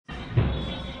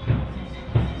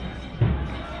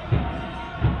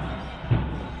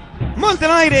Falta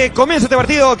en el aire, comienza este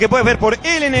partido que puedes ver por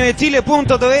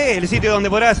lnbchile.tv, el sitio donde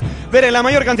podrás ver la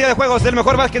mayor cantidad de juegos del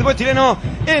mejor básquetbol chileno,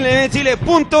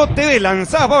 lnbchile.tv.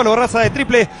 Lanzada Pablo Raza de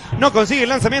triple, no consigue el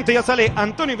lanzamiento, ya sale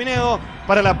Antonio Pinedo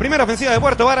para la primera ofensiva de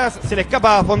Puerto Varas, se le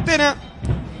escapa a Fontena,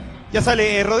 ya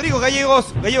sale Rodrigo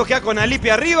Gallegos, Gallegos queda con Alipi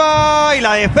arriba y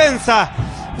la defensa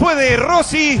fue de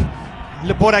Rossi.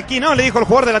 Por aquí no, le dijo el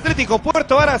jugador del Atlético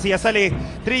Puerto Varas y ya sale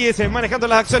Trilles manejando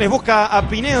las acciones, busca a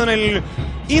Pinedo en el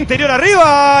interior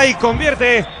arriba y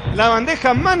convierte la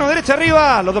bandeja mano derecha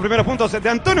arriba. Los dos primeros puntos de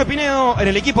Antonio Pinedo en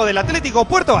el equipo del Atlético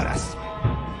Puerto Varas.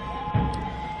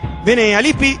 Viene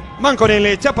Alipi, van con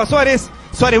el Chapa Suárez,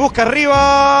 Suárez busca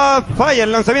arriba, falla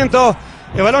el lanzamiento,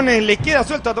 el balón le queda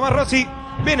suelto a Tomás Rossi,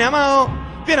 viene Amado.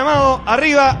 Bien Amado,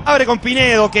 arriba, abre con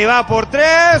Pinedo, que va por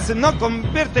tres, no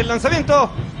convierte el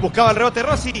lanzamiento, buscaba el rebote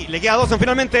Rossi, le queda Dawson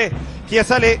finalmente, que ya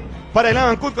sale para el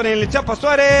Ancud con el Chapa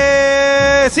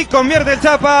Suárez, sí convierte el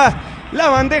Chapa, la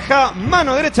bandeja,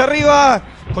 mano derecha arriba,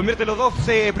 convierte los dos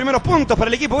primeros puntos para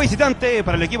el equipo visitante,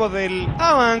 para el equipo del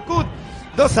Ancud,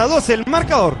 2-2 el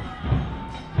marcador.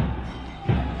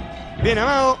 Bien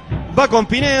Amado, va con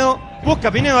Pinedo.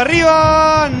 Busca Pinedo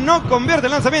arriba, no convierte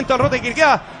el lanzamiento al rebote que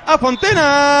queda a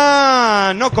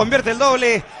Fontena, no convierte el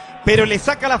doble, pero le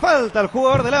saca la falta al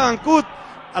jugador del Ancud.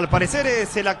 Al parecer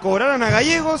se la cobrarán a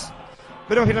Gallegos,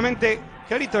 pero finalmente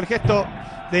clarito el gesto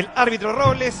del árbitro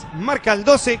Robles, marca el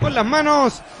 12 con las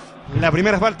manos, la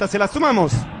primera falta se la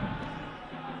sumamos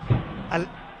al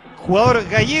jugador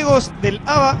Gallegos del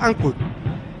Ancud.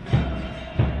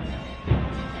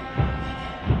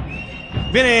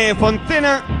 Viene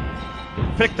Fontena.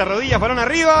 Flecta rodillas, balón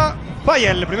arriba,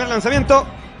 falla el primer lanzamiento.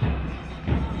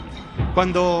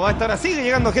 Cuando a esta hora sigue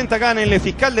llegando gente acá en el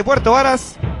fiscal de Puerto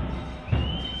Varas.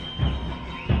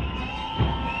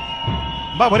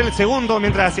 Va por el segundo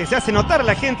mientras se hace notar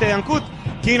la gente de Ancud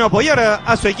que vino a apoyar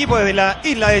a su equipo desde la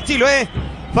isla de Chiloé.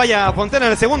 Falla Fontena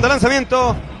en el segundo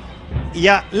lanzamiento. Y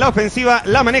ya la ofensiva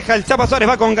la maneja el Chapa Suárez,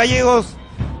 va con Gallegos.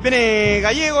 Viene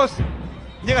Gallegos,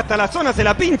 llega hasta la zona, se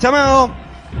la pincha Amado.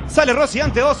 Sale Rossi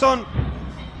ante Dawson.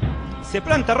 Se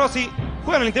planta Rossi,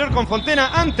 juega en el interior con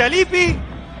Fontena ante Alipi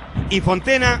y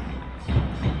Fontena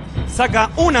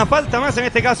saca una falta más, en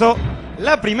este caso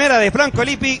la primera de Franco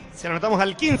Alipi, se la anotamos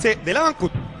al 15 de la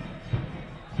Ancud.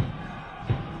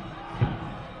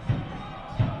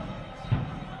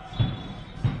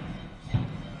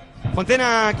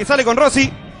 Fontena que sale con Rossi,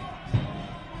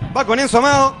 va con Enzo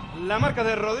Amado, la marca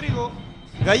de Rodrigo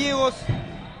Gallegos.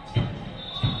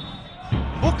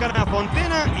 Buscan a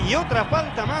Fontena y otra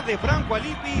falta más de Franco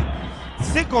Alipi.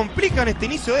 Se complica en este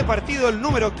inicio de partido el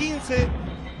número 15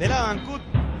 de la Ancud.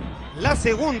 La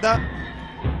segunda,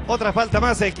 otra falta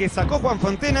más que sacó Juan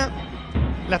Fontena.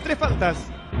 Las tres faltas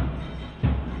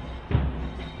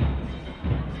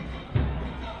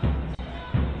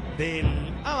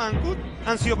del Ancud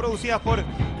han sido producidas por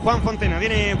Juan Fontena.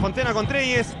 Viene Fontena con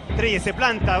Treyes. Treyes se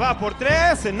planta, va por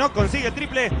tres, no consigue el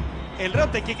triple. El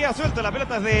rebote que queda suelto, la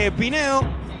pelota es de Pinedo.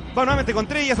 Va nuevamente con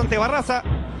Treyes ante Barraza.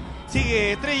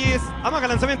 Sigue Treyes, amaga el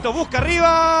lanzamiento, busca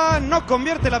arriba, no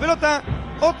convierte la pelota.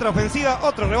 Otra ofensiva,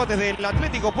 otros rebotes del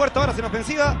Atlético Puerto Varas en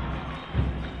ofensiva.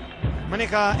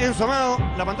 Maneja Enzo Amado,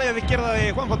 la pantalla de izquierda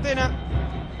de Juan Fontena.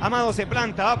 Amado se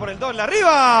planta, va por el doble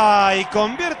arriba y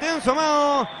convierte Enzo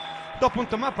Amado. 2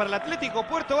 puntos más para el Atlético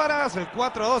Puerto Varas, el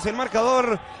 4-2 el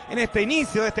marcador en este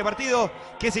inicio de este partido,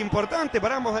 que es importante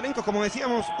para ambos elencos, como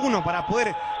decíamos, uno para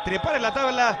poder trepar en la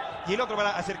tabla y el otro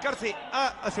para acercarse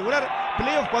a asegurar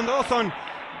playoffs cuando Dawson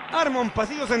arma un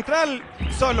pasillo central,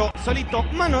 solito,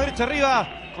 mano derecha arriba,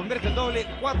 convierte el doble,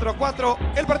 4-4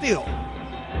 el partido.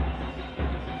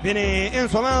 Viene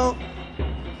Enzo Amado.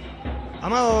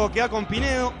 Amado que va con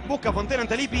Pinedo, busca Fontena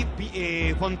ante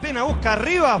Alipi, Fontena busca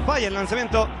arriba, falla el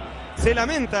lanzamiento. Se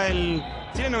lamenta el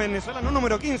chileno venezolano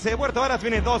número 15 de Puerto Varas.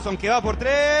 Viene Dawson que va por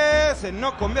tres,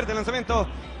 no convierte el lanzamiento.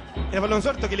 El balón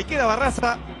suelto que le queda a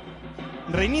Barraza.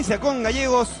 Reinicia con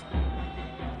Gallegos.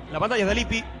 La pantalla es de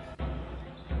Alipi.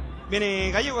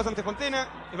 Viene Gallegos ante Fontena.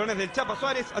 El balón es del Chapa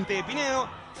Suárez ante Pinedo.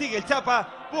 Sigue el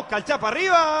Chapa, busca el Chapa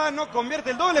arriba. No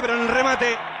convierte el doble, pero en el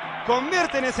remate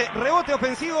convierte en ese rebote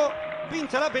ofensivo.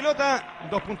 Pincha la pelota.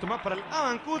 2 puntos más para el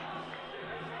Ancud,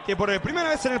 que por primera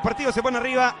vez en el partido se pone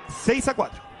arriba 6-4.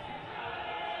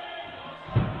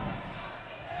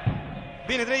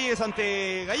 Viene Treyes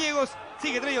ante Gallegos,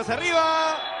 sigue Treyes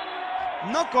arriba,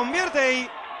 no convierte y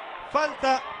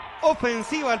falta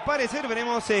ofensiva al parecer.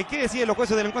 Veremos qué deciden los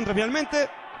jueces del encuentro finalmente.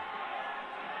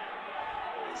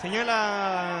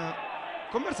 Señala,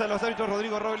 conversa los árbitros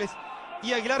Rodrigo Robles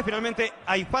y Aguilar. Finalmente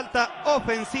hay falta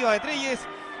ofensiva de Treyes,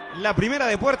 la primera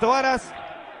de Puerto Varas.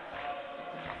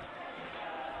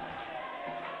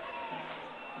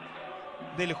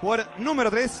 del jugador número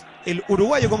 3, el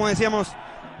uruguayo, como decíamos,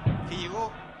 que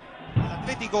llegó al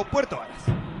Atlético Puerto Varas.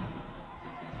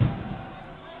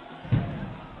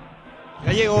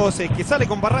 Gallegos que sale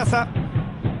con Barraza.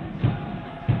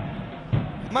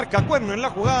 Marca cuerno en la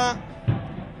jugada.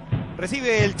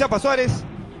 Recibe el Chapa Suárez.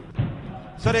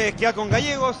 Suárez queda con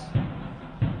Gallegos.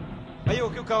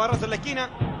 Gallegos que busca a Barraza en la esquina.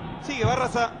 Sigue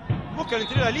Barraza. Busca el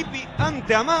interior a Lippi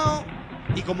ante Amado.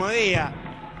 Y como veía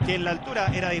que en la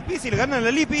altura era difícil ganar a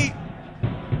Lippi,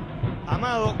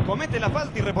 Amado comete la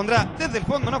falta y repondrá desde el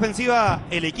fondo en ofensiva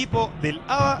el equipo del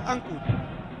ABA Ancud.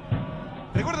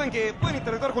 Recuerden que pueden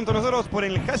interactuar junto a nosotros por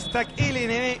el hashtag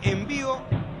LNB en vivo,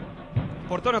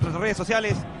 por todas nuestras redes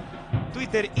sociales,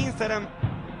 Twitter, Instagram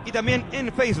y también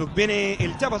en Facebook. Viene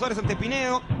el Chapa Suárez ante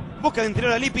Pinedo, busca de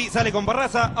interior a Lippi, sale con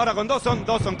Barraza, ahora con Dawson,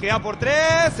 Dawson que va por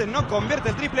 3, no convierte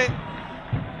el triple.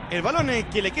 El balón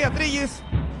que le queda a Treyes.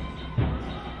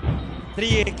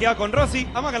 Treyes que va con Rossi,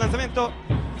 amaga el lanzamiento,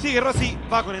 sigue Rossi,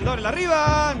 va con el doble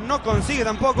arriba, no consigue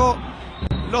tampoco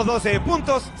los 12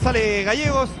 puntos, sale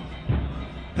Gallegos.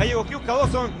 Gallegos que busca a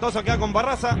Dawson, Dawson que va con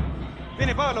Barraza.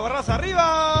 Viene Pablo Barraza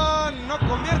arriba, no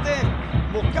convierte.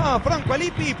 Buscaba Franco a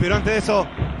Lippi, pero antes de eso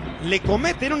le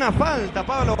cometen una falta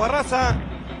Pablo Barraza.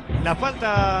 La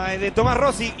falta de Tomás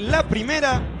Rossi, la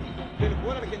primera del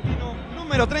jugador argentino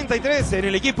número 33 en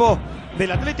el equipo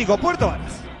del Atlético Puerto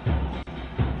Varas.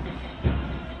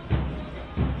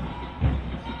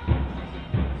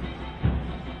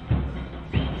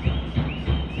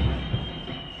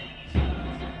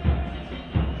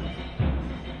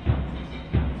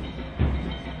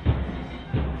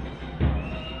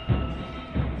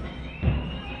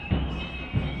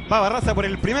 Va Barraza por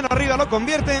el primero arriba, lo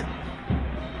convierte.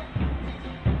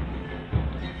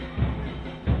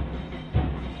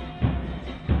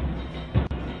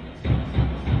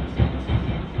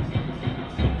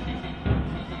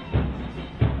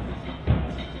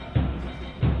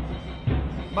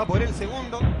 Va por el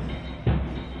segundo.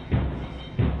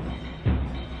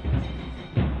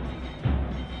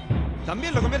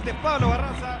 También lo convierte Pablo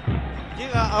Barraza.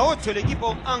 Llega a 8 el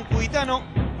equipo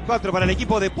ancuditano. 4 para el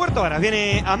equipo de Puerto Varas.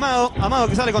 Viene Amado. Amado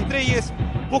que sale con Treyes.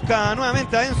 Busca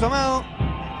nuevamente a Enzo Amado.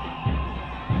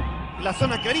 La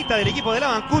zona clarita del equipo del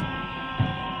Ancud.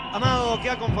 Amado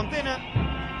queda con Fontena.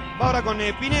 Va ahora con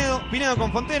Pinedo. Pinedo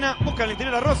con Fontena. Busca el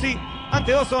interior a Rossi.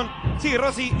 Ante Dawson. Sigue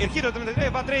Rossi. El giro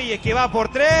 33. Va Treyes que va por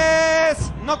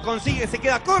 3. No consigue. Se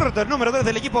queda corto el número 3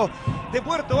 del equipo de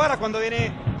Puerto Varas cuando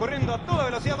viene corriendo a toda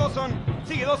velocidad Dawson.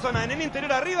 Sigue Dawson en el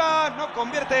interior arriba. No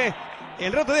convierte.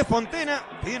 El roto de Fontena,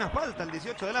 pidió una falta al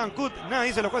 18 de Ancud, nada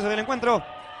dice los jueces del encuentro.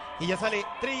 Y ya sale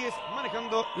Treyes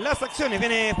manejando las acciones.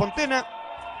 Viene Fontena,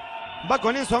 va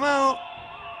con Enzo Amado.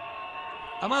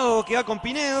 Amado que va con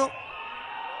Pinedo.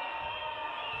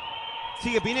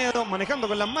 Sigue Pinedo manejando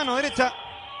con la mano derecha.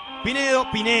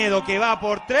 Pinedo que va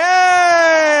por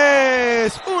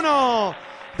 3. 1,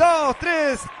 2,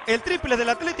 3. El triple del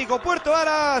Atlético Puerto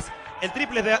Varas. El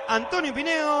triple de Antonio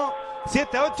Pinedo.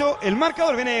 7-8, el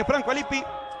marcador. Viene Franco Lippi,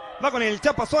 va con el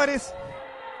Chapa Suárez.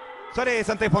 Suárez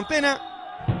ante Fontena.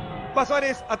 Va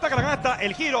Suárez, ataca la canasta,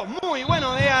 el giro muy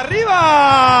bueno de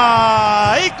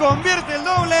arriba. Y convierte el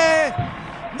doble.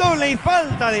 Doble y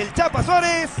falta del Chapa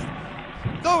Suárez.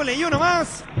 Doble y uno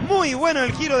más. Muy bueno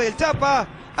el giro del Chapa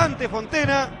ante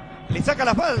Fontena. Le saca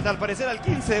la falta al parecer al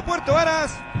 15 de Puerto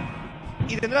Varas.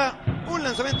 Y tendrá un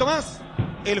lanzamiento más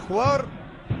el jugador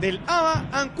del ABA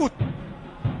Ancud.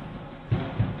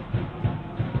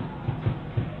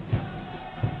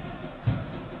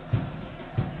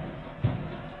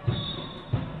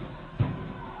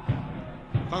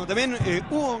 Cuando también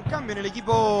hubo un cambio en el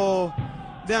equipo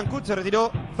de Ancud, se retiró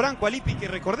Franco Lippi, que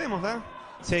recordemos,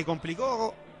 se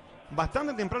complicó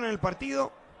bastante temprano en el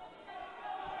partido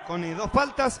con 2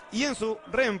 faltas, y en su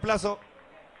reemplazo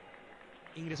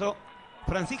ingresó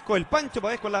Francisco el Pancho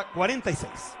Pavés con la 46.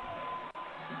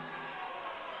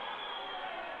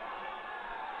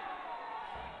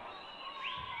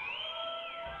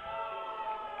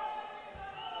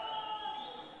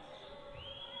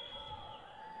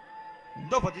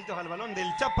 Dos patitos al balón del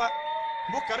Chapa.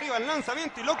 Busca arriba el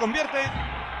lanzamiento y lo convierte.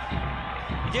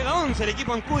 Llega 11 el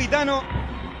equipo ancuditano.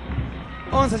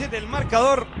 11-7 el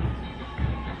marcador.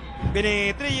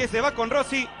 Viene Treyes, se va con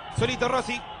Rossi. Solito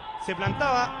Rossi. Se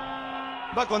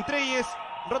plantaba. Va con Treyes.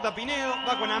 Rota Pinedo.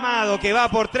 Va con Amado que va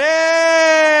por 3.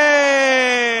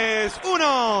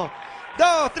 1,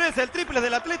 2, 3. El triple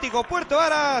del Atlético Puerto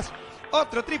Varas.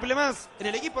 Otro triple más en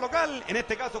el equipo local. En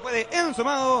este caso fue de Enzo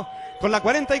Amado. Con la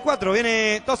 44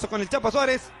 viene Toso con el Chapa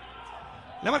Suárez.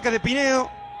 La marca de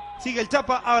Pinedo. Sigue el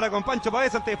Chapa ahora con Pancho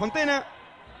Pavés ante Fontena.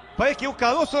 Pavés que busca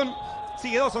a Dawson.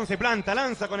 Sigue Dawson, se planta,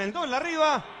 lanza con el doble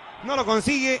arriba. No lo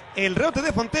consigue. El rebote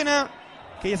de Fontena,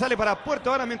 que ya sale para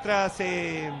Puerto ahora mientras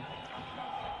se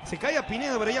cae a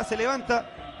Pinedo, pero ya se levanta.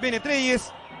 Viene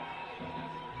Treyes.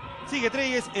 Sigue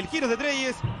Treyes, el giro de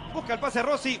Treyes. Busca el pase a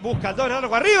Rossi, busca el doble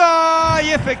largo arriba. Y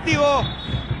efectivo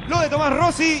lo de Tomás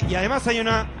Rossi. Y además hay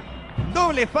una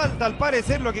doble falta al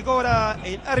parecer, lo que cobra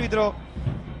el árbitro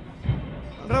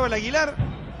Robert Aguilar.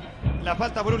 La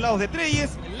falta por un lado de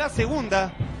Treyes, la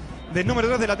segunda del número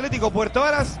 3 del Atlético Puerto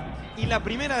Varas y la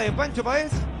primera de Pancho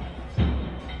Páez.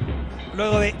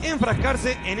 Luego de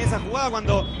enfrascarse en esa jugada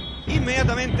cuando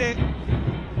inmediatamente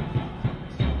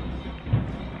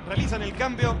realizan el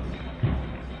cambio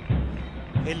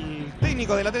el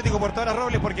técnico del Atlético Puerto Varas,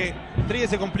 Robles, porque Treyes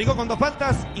se complicó con dos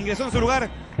faltas. Ingresó en su lugar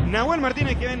Nahuel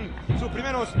Martínez, que ven sus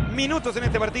primeros minutos en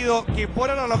este partido, que por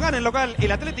ahora los gana el local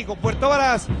el Atlético Puerto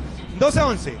Varas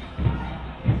 12-11.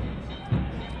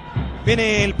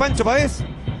 Viene el Pancho Páez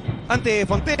ante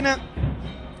Fontena.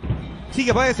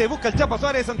 Sigue Páez, busca el Chapa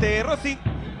Suárez ante Rossi.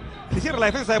 Se cierra la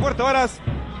defensa de Puerto Varas.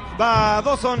 Va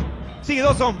Dawson. Sigue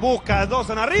Dawson, busca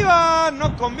Dawson arriba.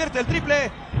 No convierte el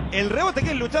triple. El rebote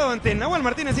que es luchado ante Nahuel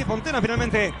Martínez y Fontena.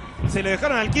 Finalmente se le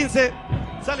dejaron al 15.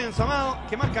 Sale Ensomado,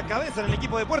 que marca cabeza en el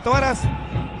equipo de Puerto Varas.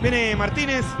 Viene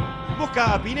Martínez.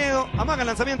 Busca a Pinedo. Amaga el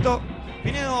lanzamiento.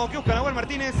 Pinedo que busca a Nahuel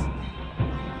Martínez.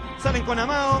 Salen con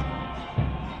Amado.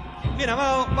 Bien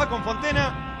Amado. Va con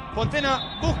Fontena.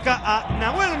 Fontena busca a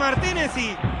Nahuel Martínez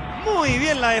y muy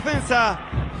bien la defensa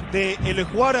del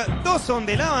jugador Dawson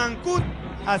de la Ancud,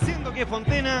 haciendo que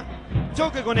Fontena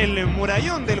choque con el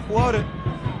murallón del jugador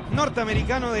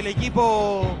norteamericano del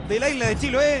equipo de la isla de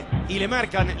Chiloé y le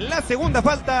marcan la segunda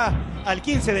falta al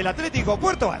 15 del Atlético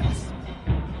Puerto Varas.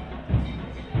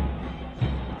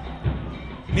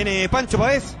 Viene Pancho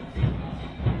Páez.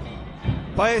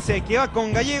 Páez que va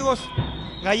con Gallegos.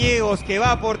 Gallegos que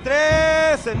va por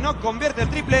 3, no convierte el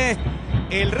triple.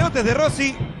 El rebote es de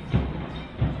Rossi.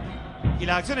 Y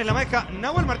la acción es la maneja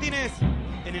Nahuel Martínez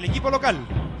en el equipo local.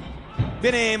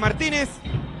 Viene Martínez,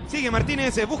 sigue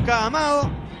Martínez, busca a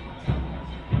Amado.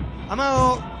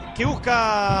 Amado que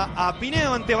busca a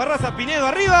Pinedo ante Barraza. Pinedo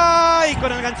arriba y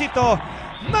con el ganchito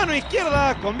mano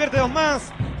izquierda convierte dos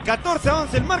más.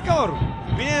 14-11 el marcador.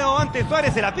 Pinedo ante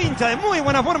Suárez, se la pincha de muy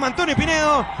buena forma Antonio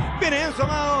Pinedo. Viene Enzo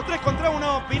Amado, 3 contra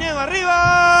 1. Pinedo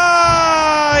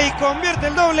arriba y convierte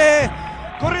el doble.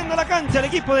 Corriendo a la cancha el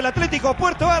equipo del Atlético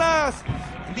Puerto Varas.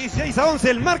 16-11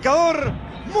 el marcador.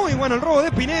 Muy bueno el robo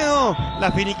de Pinedo.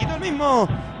 La finiquitó el mismo.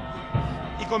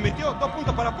 Y convirtió 2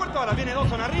 puntos para Puerto Varas. Viene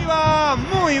Dawson arriba.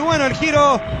 Muy bueno el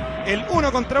giro. El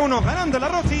 1 contra 1 ganando la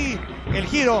Rossi. El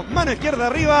giro, mano izquierda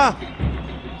arriba.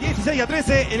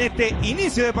 16-13 en este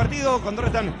inicio de partido, cuando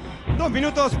restan 2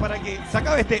 minutos para que se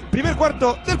acabe este primer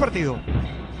cuarto del partido.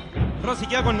 Rossi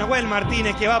queda con Nahuel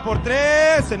Martínez, que va por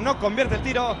 3, no convierte el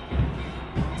tiro.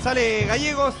 Sale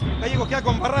Gallegos, Gallegos queda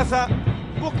con Barraza,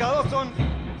 busca a Dawson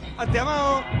ante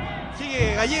Amado,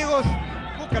 sigue Gallegos,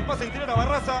 busca el pase interior a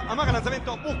Barraza, amaga el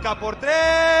lanzamiento, busca por 3,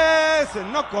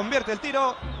 no convierte el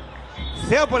tiro.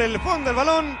 Se va por el fondo el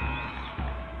balón.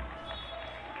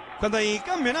 Cuando hay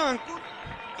cambio en Ancud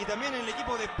y también en el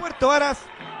equipo de Puerto Varas,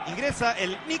 ingresa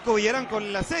el Nico Villarán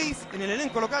con la 6 en el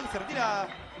elenco local. Se retira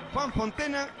Juan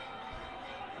Fontena.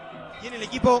 Y en el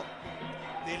equipo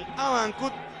del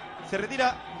Ancud se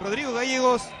retira Rodrigo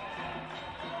Gallegos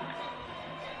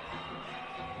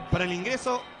para el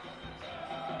ingreso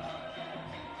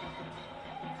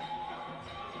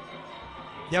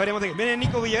ya veremos de qué. Viene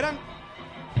Nico Villarán.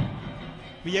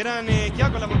 Villarán que va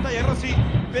con la pantalla de Rossi.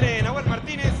 Viene Nahuel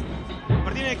Martínez.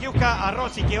 Martínez que busca a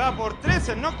Rossi, que va por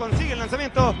 13, no consigue el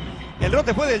lanzamiento. El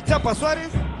rote fue del Chapa Suárez.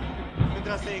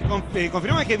 Mientras se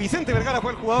confirma que Vicente Vergara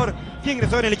fue el jugador que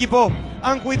ingresó en el equipo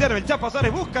Ancuiterno. El Chapa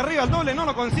Suárez busca arriba el doble, no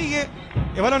lo consigue.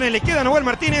 El balón le queda a Nahuel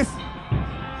Martínez.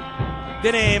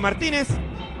 Viene Martínez.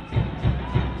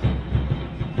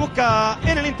 Busca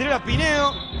en el interior a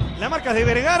Pinedo. La marca es de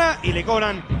Vergara y le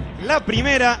cobran la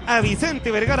primera a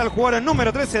Vicente Vergara, el jugador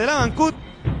número 13 de la Ancud.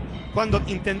 Cuando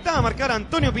intentaba marcar a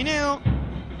Antonio Pinedo,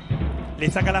 le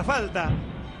saca la falta.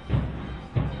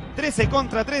 13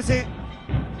 contra 13.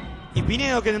 Y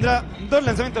Pinedo que tendrá 2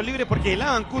 lanzamientos libres porque el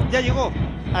Ancud ya llegó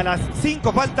a las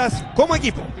 5 faltas como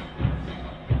equipo.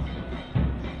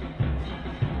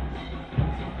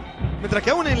 Mientras que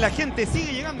aún la gente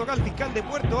sigue llegando acá al fiscal de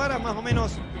Puerto Varas, más o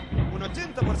menos un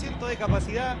 80% de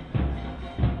capacidad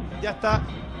ya está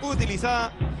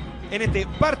utilizada en este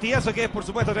partidazo, que es por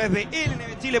supuesto a través de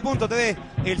lnbchile.tv,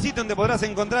 el sitio donde podrás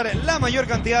encontrar la mayor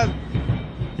cantidad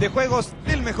de juegos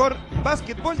del mejor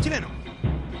básquetbol chileno.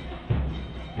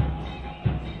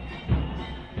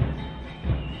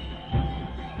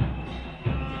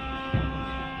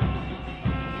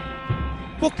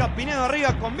 busca Pinedo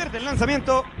arriba, convierte el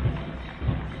lanzamiento.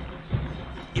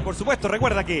 Y por supuesto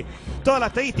recuerda que toda la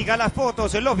estadística, las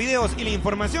fotos, los videos y la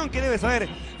información que debes saber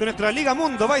de nuestra Liga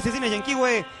Mundo Vice Cines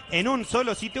Yanquihue en un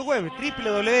solo sitio web,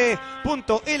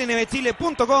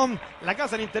 www.lnbchile.com, la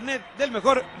casa en internet del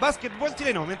mejor básquetbol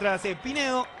chileno. Mientras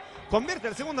Pinedo convierte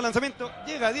el segundo lanzamiento,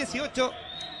 llega a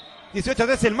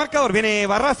 18-13 el marcador. Viene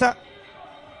Barraza,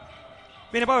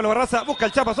 viene Pablo Barraza, busca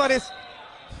el Chapa Suárez.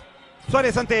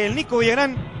 Suárez ante el Nico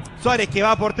Villagrán. Suárez que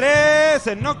va por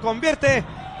 3, no convierte.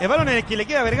 El balón en el que le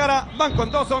queda a Vergara, van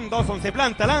con Dawson, Dawson se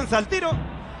planta, lanza al tiro,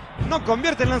 no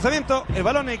convierte el lanzamiento, el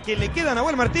balón en el que le queda a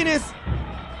Nahuel Martínez,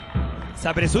 se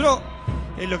apresuró,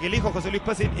 es lo que le dijo José Luis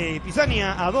Pisani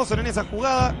a Dawson en esa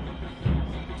jugada,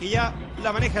 que ya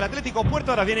la maneja el Atlético Puerto.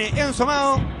 Ahora viene Enzo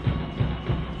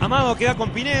Amado queda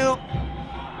con Pinedo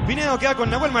queda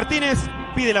con Nahuel Martínez,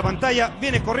 pide la pantalla,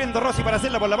 viene corriendo Rossi para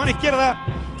hacerla por la mano izquierda,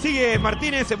 sigue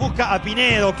Martínez, se busca a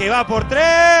Pinedo que va por 3,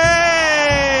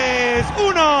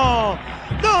 1,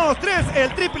 2, 3,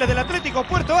 el triple del Atlético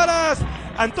Puerto Varas.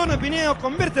 Antonio Pinedo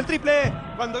convierte el triple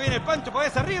cuando viene el Pancho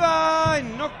Pavés arriba,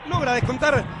 no logra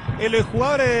descontar el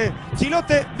jugador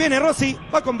Chilote. Viene Rossi,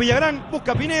 va con Villagrán,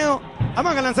 busca a Pinedo,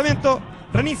 amaga el lanzamiento,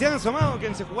 reinicia Enzo Amado,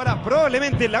 quien se jugará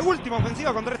probablemente la última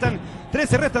ofensiva cuando restan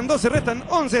 13, restan 12, restan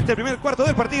 11 este primer cuarto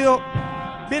del partido.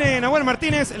 Viene Nahuel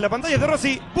Martínez, en la pantalla de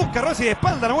Rossi, busca Rossi de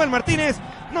espalda, Nahuel Martínez,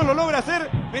 no lo logra hacer,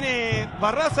 viene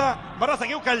Barraza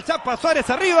que busca el Chapa Suárez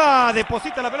arriba,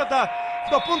 deposita la pelota,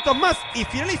 2 puntos más y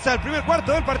finaliza el primer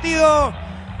cuarto del partido.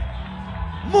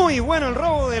 Muy bueno el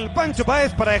robo del Pancho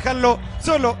Páez para dejarlo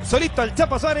solito al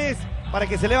Chapa Suárez, para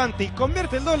que se levante y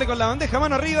convierte el doble con la bandeja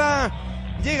mano arriba.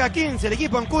 Llega a 15 el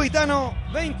equipo ancuditano,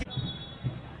 20.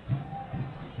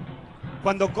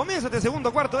 Cuando comienza este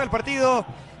segundo cuarto del partido,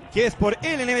 que es por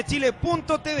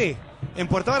lnbchile.tv. En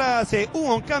Puerto Varas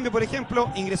hubo un cambio, por ejemplo,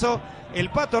 ingresó el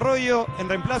Pato Arroyo en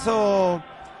reemplazo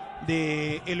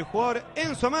del jugador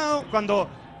Enzo Amado. Cuando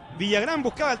Villagrán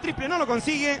buscaba el triple, no lo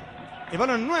consigue. El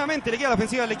balón nuevamente le queda a la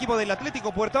ofensiva al equipo del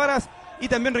Atlético Puerto Varas. Y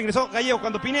también regresó Gallego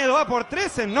cuando Pinedo va por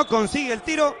 13, no consigue el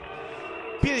tiro.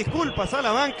 Pide disculpas a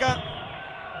la banca.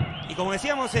 Y como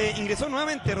decíamos, ingresó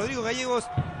nuevamente Rodrigo Gallegos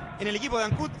en el equipo de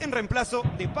Ancud en reemplazo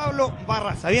de Pablo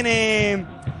Barraza. Viene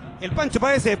el Pancho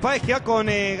Páez que va con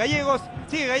Gallegos.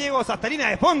 Sigue Gallegos hasta línea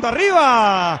de fondo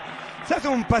arriba. Se hace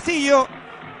un pasillo.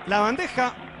 La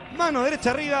bandeja, mano derecha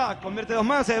arriba. Convierte 2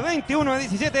 más,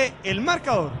 21-17 el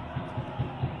marcador.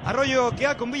 Arroyo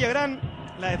queda con Villagrán.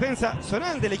 La defensa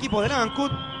zonal del equipo de la Ancud.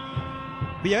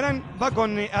 Villagrán va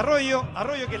con Arroyo.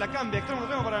 Arroyo que la cambia extremo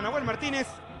para Nahuel Martínez.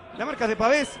 La marca de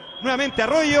Pavés, nuevamente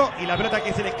Arroyo y la pelota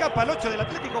que se le escapa al 8 del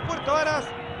Atlético Puerto Varas.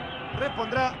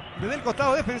 Respondrá desde el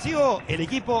costado defensivo el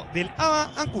equipo del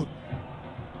ABA Ancud.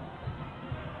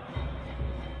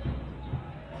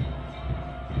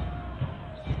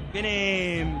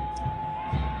 Viene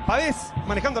Pavés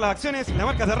manejando las acciones, las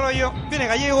marcas de Arroyo. Viene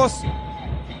Gallegos,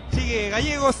 sigue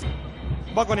Gallegos,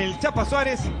 va con el Chapa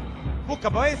Suárez, busca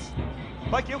Pavés,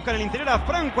 va que busca en el interior a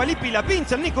Franco Alipi, la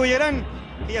pincha el Nico Villagrán.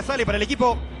 Ella sale para el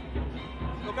equipo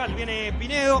local. Viene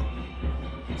Pinedo,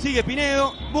 sigue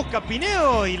Pinedo, busca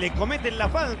Pinedo y le cometen la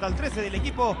falta al 13 del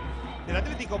equipo del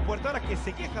Atlético Puerto Varas, que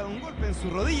se queja de un golpe en su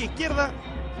rodilla izquierda.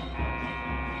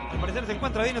 Al parecer se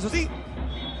encuentra bien, eso sí.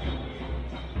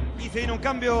 Y se viene un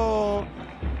cambio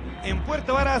en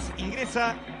Puerto Varas.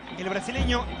 Ingresa el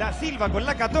brasileño Da Silva con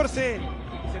la 14.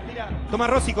 Se retira Tomás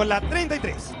Rossi con la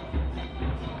 33.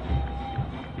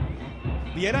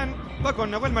 Villagrán va con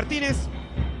Nahuel Martínez.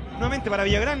 Nuevamente para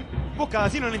Villagrán. Busca a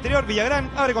Dacino en el interior. Villagrán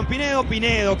abre con Pinedo.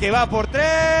 Pinedo que va por 3.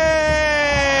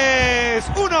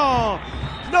 1,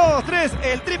 2, 3.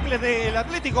 El triple del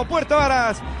Atlético Puerto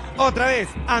Varas. Otra vez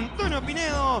Antonio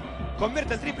Pinedo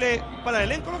convierte el triple para el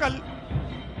elenco local.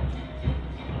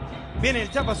 Viene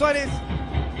el Chapa Suárez.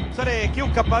 Suárez que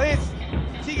busca Pavés.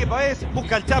 Sigue Pavés.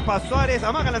 Busca el Chapa Suárez.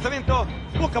 Amaga el lanzamiento.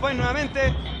 Busca Pavés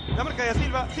nuevamente. La marca de Da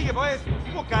Silva. Sigue Pavés.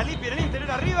 Busca a Lipi en el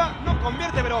interior arriba. No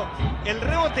convierte, pero el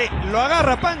rebote lo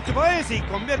agarra Pancho Pavés y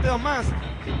convierte 2 más.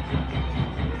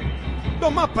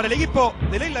 2 más para el equipo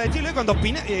de la Isla de Chile.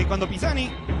 Cuando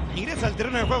Pisani ingresa al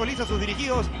terreno de juego, le hizo a sus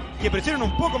dirigidos que presionan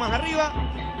un poco más arriba.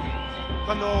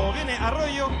 Cuando viene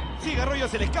Arroyo, sigue Arroyo,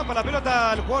 se le escapa la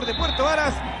pelota al jugador de Puerto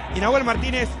Varas y Nahuel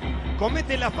Martínez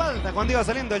comete la falta cuando iba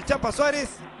saliendo el Chapa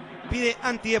Suárez. Pide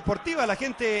antideportiva a la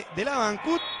gente del ABA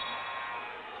Ancud,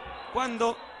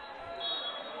 cuando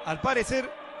al parecer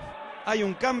hay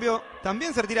un cambio.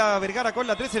 También se retira Vergara con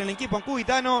la 13 en el equipo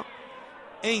ancuditano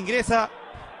e ingresa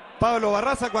Pablo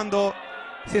Barraza cuando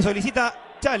se solicita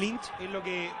challenge, es lo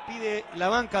que pide la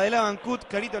banca del ABA Ancud.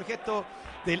 Clarito el gesto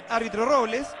del árbitro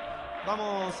Robles.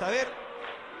 Vamos a ver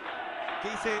 ¿Qué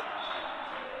dice?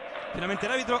 Finalmente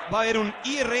el árbitro. Va a haber un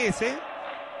IRS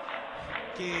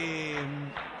que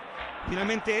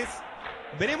finalmente es...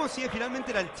 Veremos si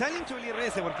finalmente era el challenge o el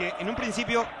IRS, porque en un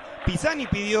principio Pisani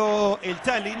pidió el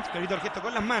challenge, que ahorita el gesto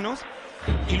con las manos,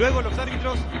 y luego los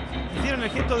árbitros hicieron el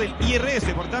gesto del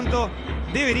IRS. Por tanto,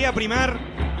 debería primar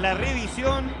la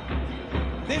revisión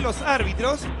de los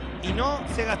árbitros y no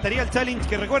se gastaría el challenge,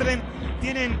 que recuerden,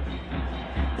 tienen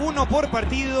uno por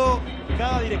partido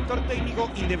cada director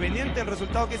técnico, independiente del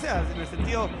resultado que sea, en el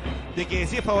sentido de que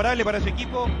si es favorable para su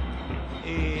equipo,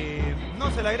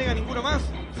 no se le agrega ninguno más,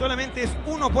 solamente es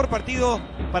uno por partido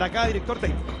para cada director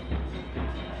técnico.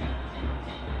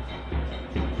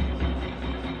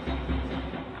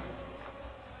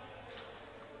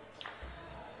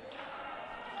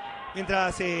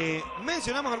 Mientras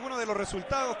mencionamos algunos de los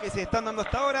resultados que se están dando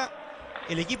hasta ahora,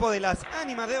 el equipo de las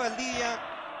Ánimas de Valdivia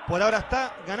por ahora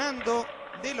está ganando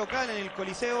de local en el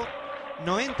Coliseo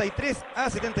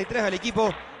 93-73 al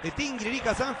equipo de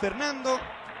Tinguiririca San Fernando.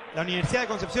 La Universidad de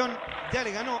Concepción ya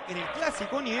le ganó en el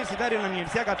clásico universitario en la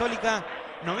Universidad Católica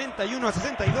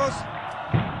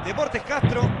 91-62. Deportes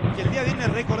Castro, que el día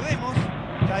viernes, recordemos,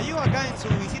 cayó acá en su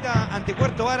visita ante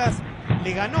Puerto Varas,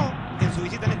 le ganó en su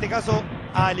visita en este caso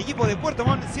al equipo de Puerto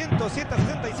Montt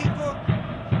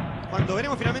 107-65. Cuando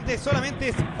veremos finalmente solamente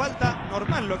es falta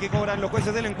normal lo que cobran los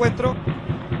jueces del encuentro.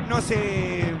 No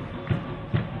se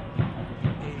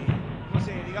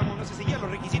seguían los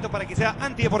requisitos para que sea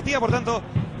antideportiva, por tanto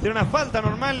será una falta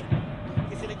normal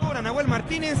que se le cobra a Nahuel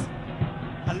Martínez,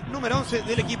 al número 11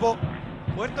 del equipo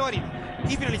puertovarino.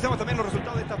 Y finalizamos también los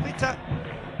resultados de esta fecha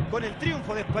con el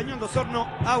triunfo de Español de Osorno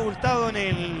abultado en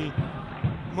el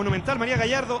Monumental María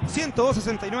Gallardo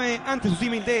 102-69 ante su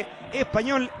símil de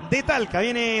Español de Talca.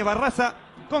 Viene Barraza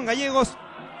con Gallegos,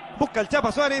 busca el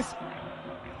Chapa Suárez,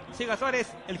 llega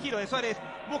Suárez, el giro de Suárez,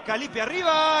 busca a Lipe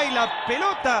arriba y la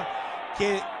pelota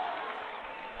que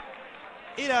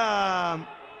era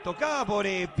tocada por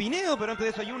Pinedo, pero antes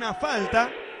de eso hay una falta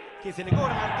que se le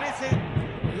cobran al 13,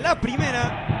 la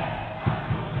primera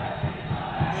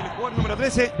del jugador número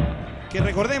 13, que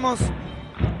recordemos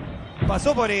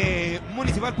pasó por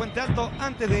Municipal Puente Alto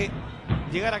antes de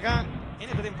llegar acá en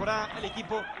esta temporada al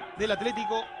equipo del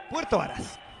Atlético Puerto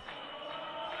Varas.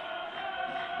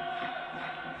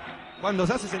 Cuando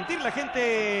se hace sentir la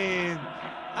gente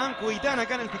ancuditana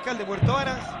acá en el fiscal de Puerto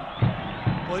Varas,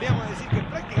 podríamos decir que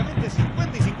prácticamente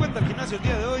 50 y 50 el gimnasio el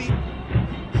día de hoy,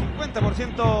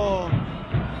 50%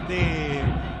 de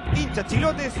hinchas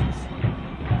chilotes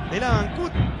de la Ancud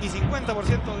y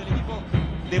 50% del equipo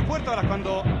de Puerto Varas.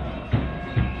 Cuando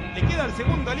le queda el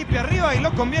segundo a Lipe arriba y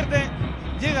lo convierte,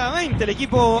 llega a 20 el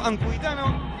equipo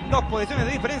ancuditano, 2 posiciones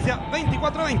de diferencia,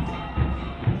 24-20.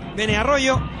 Viene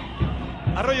Arroyo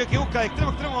que busca de extremo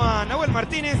a extremo a Nahuel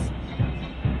Martínez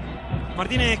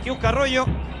que busca a Arroyo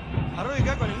que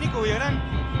va con el Nico Villagrán,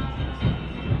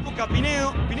 busca a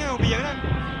Pinedo Villagrán,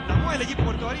 la mueve el equipo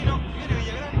puertovarino, viene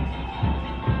Villagrán,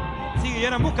 sigue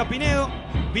Villagrán, busca a Pinedo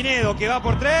que va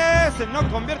por 3, no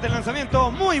convierte el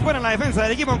lanzamiento. Muy buena la defensa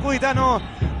del equipo ancuditano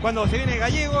cuando se viene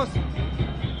Gallegos,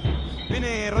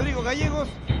 viene Rodrigo Gallegos.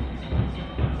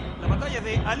 La batalla es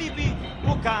de Alipi,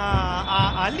 busca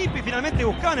a Alipi, finalmente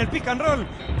buscaban el pick and roll,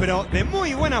 pero de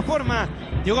muy buena forma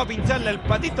llegó a pincharle al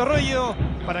Patito Arroyo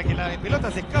para que la pelota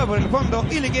se escape por el fondo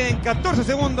y le queden 14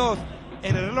 segundos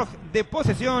en el reloj de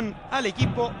posesión al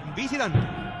equipo visitante.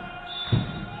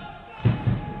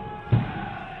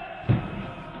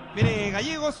 Viene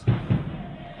Gallegos,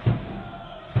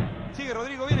 sigue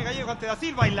Rodrigo, viene Gallegos ante Da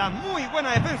Silva y la muy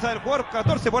buena defensa del jugador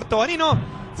 14 puertovarino,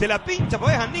 se la pincha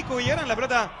por a Nico Villagrán, la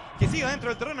pelota que sigue dentro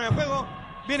del terreno de juego.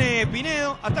 Viene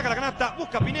Pinedo, ataca la canasta,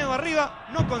 busca Pinedo arriba,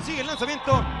 no consigue el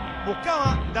lanzamiento,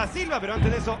 buscaba Da Silva, pero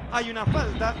antes de eso hay una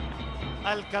falta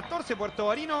al 14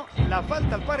 puertovarino. La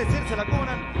falta al parecer se la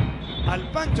cobran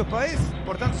al Pancho Páez,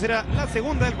 por tanto será la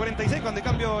segunda del 46 cuando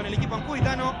cambio en el equipo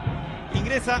ancuditano.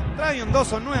 Ingresa Tavrion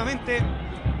Dawson nuevamente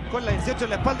con la 18 en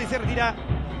la espalda y se retira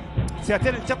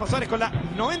Sebastián el Chapa Suárez con la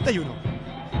 91.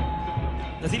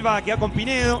 Da Silva queda con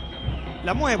Pinedo,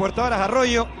 la mueve Puerto Varas,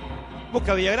 Arroyo,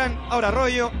 busca Villagrán, ahora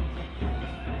Arroyo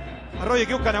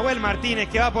que busca a Nahuel Martínez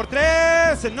que va por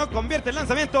 3, no convierte el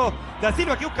lanzamiento. Da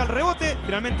Silva que busca el rebote,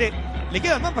 finalmente le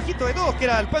queda el más bajito de todos que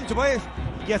era el Pancho Páez,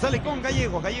 que ya sale con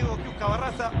Gallegos que busca a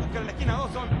Barraza, busca en la esquina a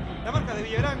Dawson, la marca de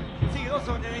Villagrán, sigue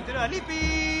Dawson en el interior a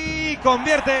Lipi,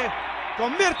 convierte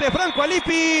Franco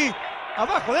Alipi,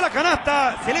 abajo de la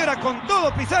canasta, celebra con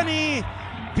todo Pisani,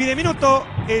 pide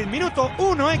el minuto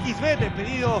 1 XB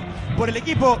despedido por el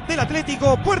equipo del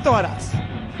Atlético Puerto Varas.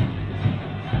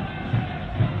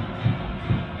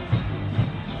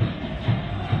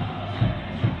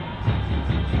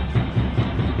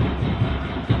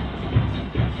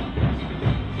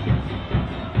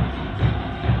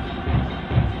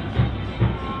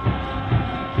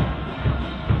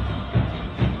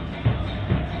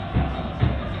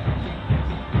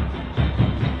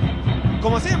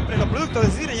 Como siempre, los productos de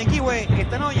Cecina Yanquihue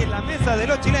están hoy en la mesa de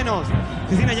los chilenos.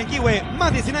 Cecina Yanquihue,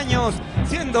 más de 100 años,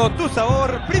 siendo tu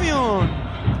sabor premium.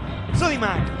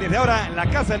 Sodimac, desde ahora la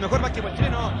casa del mejor básquetbol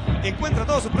chileno. Encuentra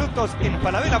todos sus productos en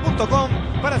falabella.com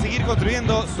para seguir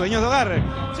construyendo sueños de hogar.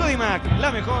 Sodimac,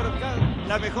 la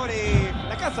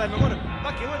casa del mejor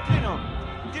básquetbol chileno.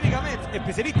 Clínica Mets,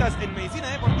 especialistas en medicina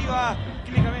deportiva.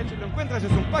 Clínica Mets lo encuentras en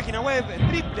su página web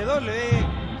www.mets.cl.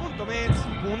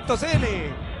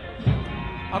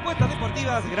 Apuestas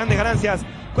deportivas, grandes ganancias,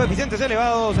 coeficientes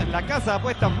elevados. La casa de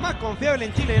apuestas más confiable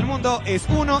en Chile y el mundo es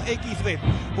 1xBet.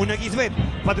 1xBet,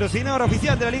 patrocinador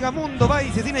oficial de la Liga Mundo by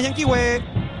Cecina Yanquihue.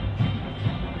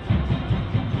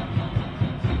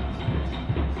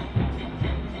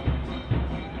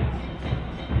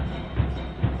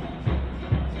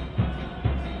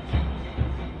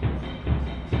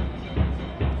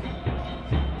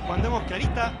 Cuando vemos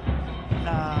clarita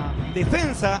la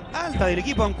defensa alta del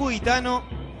equipo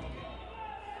ancuditano.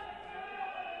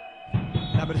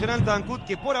 La presión alta de Ancud,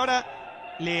 que por ahora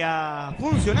le ha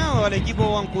funcionado al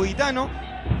equipo ancuditano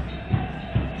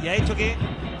y ha hecho que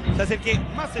se acerque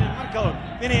más en el marcador.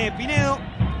 Viene Pinedo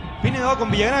va con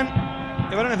Villagrán,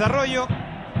 de balones de Arroyo.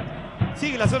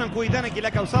 Sigue la zona ancuditana que le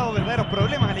ha causado verdaderos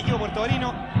problemas al equipo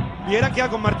puertorino. Villagrán que va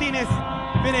con Martínez.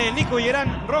 Viene Nico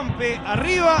Villagrán, rompe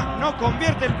arriba, no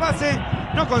convierte el pase,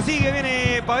 no consigue.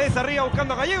 Viene Pavés arriba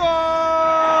buscando a Gallegos.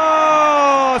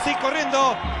 Sí,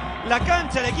 corriendo la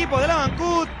cancha el equipo de la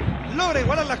Ancud. Logra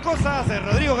igualar las cosas.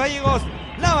 Rodrigo Gallegos,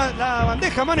 la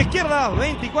bandeja mano izquierda.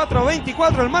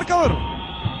 24-24 el marcador.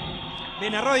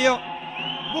 Viene Arroyo,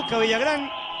 busca a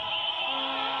Villagrán.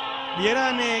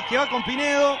 Villagrán que va con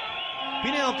Pinedo.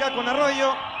 Pinedo que va con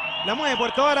Arroyo. La mueve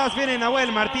Puerto Varas. Viene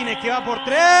Nahuel Martínez que va por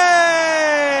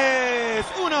 3.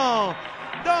 1,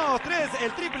 2, 3.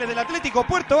 El triple del Atlético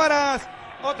Puerto Varas.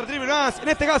 Otro triple más, en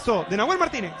este caso de Nahuel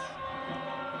Martínez.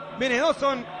 Viene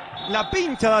Dawson. La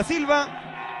pincha da Silva.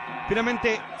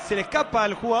 Finalmente se le escapa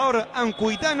al jugador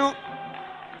ancuditano.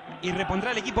 Y repondrá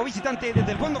el equipo visitante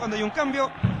desde el fondo cuando hay un cambio.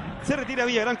 Se retira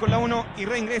Villagrán con la 1 y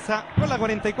reingresa con la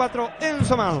 44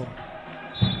 Enzo Amado.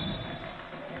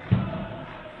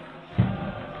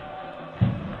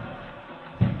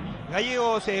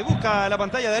 Gallegos busca la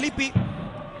pantalla de Alipi.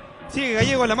 Sigue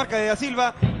Gallegos en la marca de Da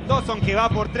Silva. Dawson que va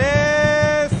por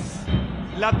 3.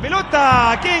 La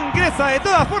pelota que ingresa de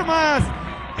todas formas.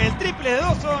 El triple de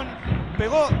Dawson.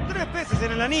 Pegó 3 veces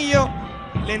en el anillo.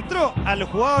 Le entró al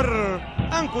jugador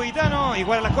ancuditano.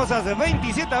 Igual las cosas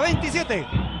 27-27.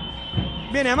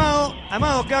 Viene Amado.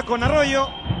 Amado que va con Arroyo.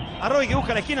 Arroyo que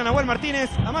busca la esquina a Nahuel Martínez.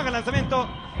 Amaga el lanzamiento.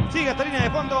 Sigue hasta línea de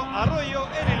fondo. Arroyo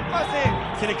en el pase.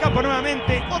 Se le escapa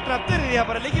nuevamente. Otra pérdida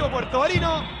para el equipo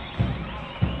puertovarino.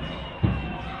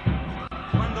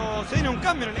 Cuando se viene un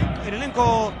cambio en el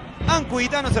elenco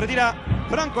ancuditano, se retira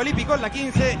Franco Alipi con la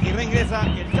 15 y reingresa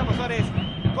el Chamo Suárez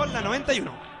con la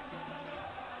 91.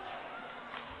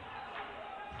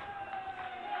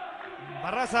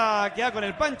 Barraza queda con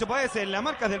el Pancho Páez en las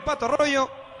marcas del Pato Arroyo.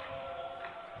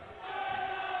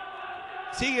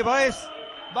 Sigue Páez.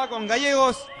 Va con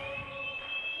Gallegos.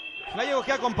 Gallegos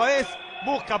queda con Páez.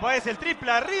 Busca Páez el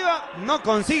triple arriba. No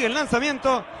consigue el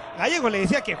lanzamiento. Gallegos le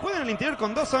decía que juega en el interior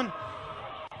con Dawson,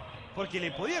 porque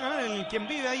le podía ganar el quien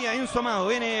vive ahí a Enzo Amado.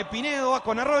 Viene Pinedo, va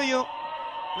con Arroyo.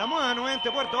 La moda nuevamente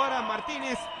Puerto Varas.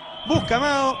 Martínez busca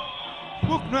Amado.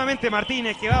 Busca nuevamente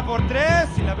Martínez que va por 3.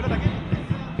 Y la pelota que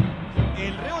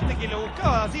el rebote que lo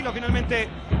buscaba Asilo finalmente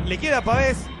le queda a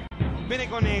Pavés. Viene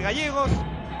con Gallegos.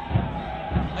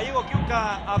 Gallegos que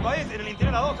busca a Pavés en el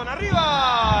interior a Dawson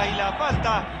arriba. Y la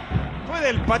falta fue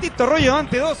del Patito Arroyo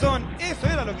ante Dawson. Eso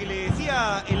era lo que le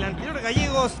decía el anterior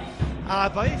Gallegos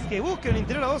a Pavés, que busque el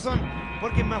interior a Dawson,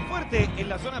 porque es más fuerte en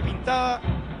la zona pintada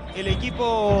el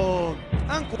equipo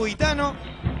ancuditano.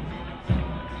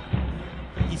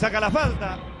 Y saca la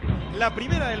falta. La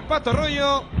primera del Pato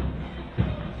Arroyo.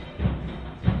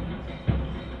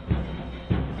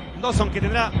 Dawson que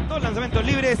tendrá 2 lanzamientos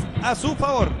libres a su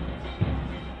favor.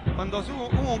 Cuando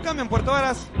hubo un cambio en Puerto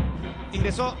Varas,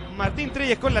 ingresó Martín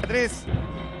Treyes con la 3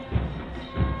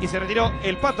 y se retiró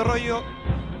el Pato Arroyo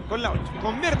con la 8.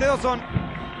 Convierte Dawson.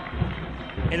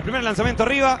 El primer lanzamiento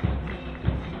arriba.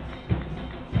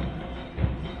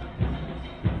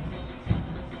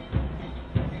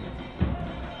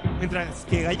 Mientras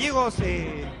que Gallegos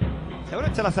se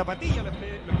abrocha la zapatilla, lo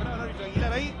esperaba el árbitro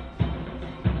Aguilar ahí.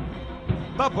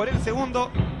 Va por el segundo.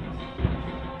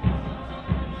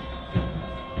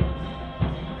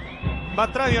 Va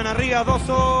Tavrion arriba,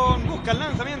 Dawson busca el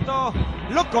lanzamiento.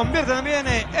 Lo convierte también,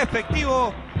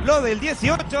 efectivo. Lo del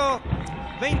 18.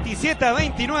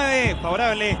 27-29.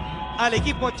 Favorable al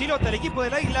equipo chilota, al equipo de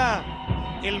la isla.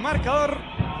 El marcador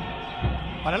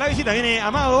Para la visita viene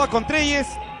Amado, va con Treyes.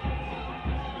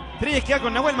 Treyes queda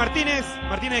con Nahuel Martínez.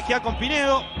 Martínez queda con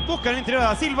Pinedo. Busca en el interior a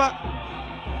Da Silva.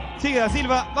 Sigue Da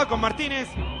Silva, va con Martínez.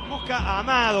 Busca a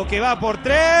Amado que va por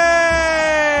 3.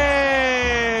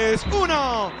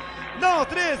 1, 2,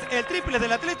 3. El triple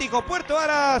del Atlético Puerto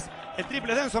Varas. El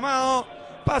triple de Enzo Amado.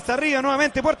 Pasa arriba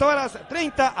nuevamente Puerto Varas.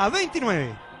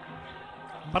 30-29.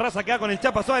 Varas queda con el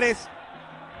Chapa Suárez.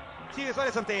 Sigue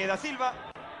Suárez ante Da Silva.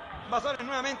 Va Suárez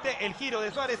nuevamente, el giro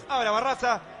de Suárez, abre a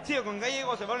Barraza, sigue con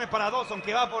Gallegos, el balón es para Dawson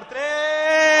que va por 3.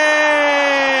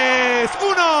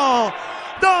 1,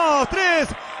 2, 3.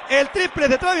 El triple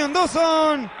de Tavrion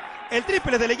Dawson. El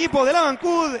triple del equipo del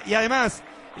Ancud. Y además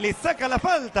le saca la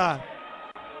falta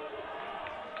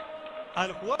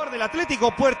al jugador del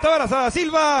Atlético Puerto Varas, a Da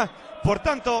Silva. Por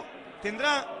tanto,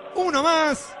 tendrá uno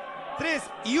más. 3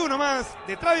 y 1 más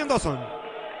de Tavrion Dawson.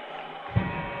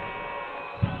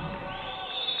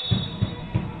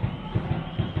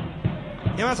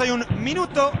 Y además hay un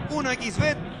minuto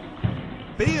 1xBet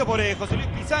pedido por José Luis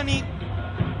Pisani.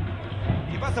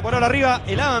 Y pasa por ahora arriba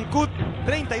el Ancud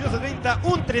 32-30.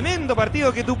 Un tremendo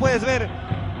partido que tú puedes ver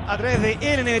a través de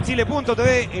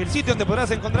lnbchile.tv, el sitio donde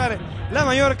podrás encontrar la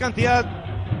mayor cantidad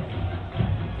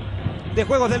de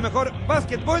juegos del mejor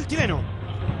básquetbol chileno.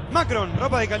 Macron,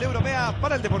 ropa de calidad europea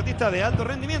para el deportista de alto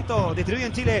rendimiento. Distribuye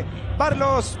en Chile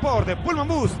Parlos Sport. Pullman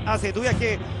Bus hace tu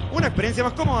viaje una experiencia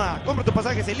más cómoda. Compra tus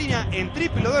pasajes en línea en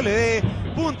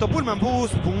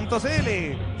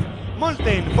www.pullmanbus.cl.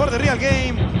 Molten for the Real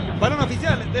Game, balón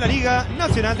oficial de la Liga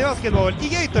Nacional de Básquetbol. Y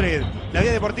Gatorade, la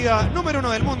vía deportiva número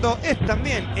 1 del mundo, es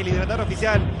también el hidratador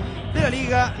oficial de la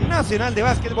Liga Nacional de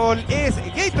Básquetbol. Es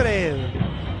Gatorade.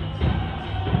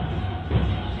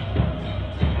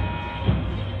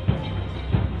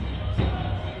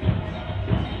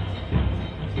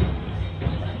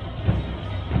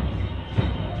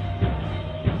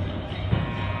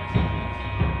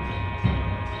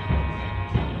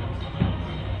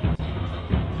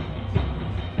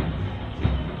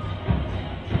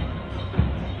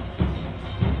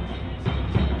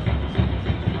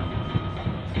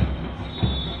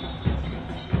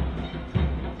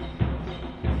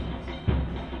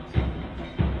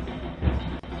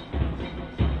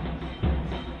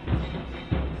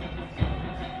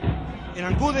 En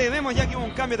Ancud vemos ya que hubo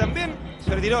un cambio también. Se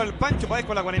retiró el Pancho Páez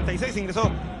con la 46,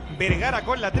 ingresó Vergara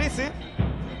con la 13.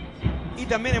 Y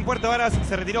también en Puerto Varas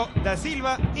se retiró Da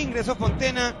Silva, ingresó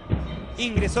Fontena,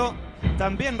 ingresó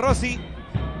también Rossi.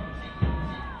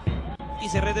 Y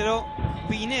se retiró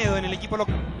Pinedo en el equipo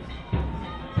local.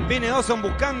 Viene Dawson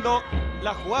buscando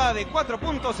la jugada de 4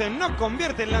 puntos, no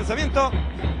convierte el lanzamiento.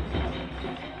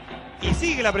 Y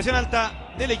sigue la presión alta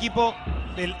del equipo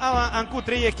del ABA Ancud.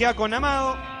 Treyes queda con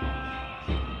Amado.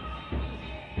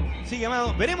 Sigue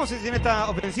Amado. Veremos si en esta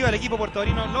ofensiva el equipo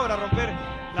puertorino logra romper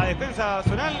la defensa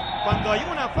zonal. Cuando hay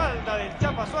una falta del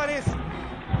Chapa Suárez,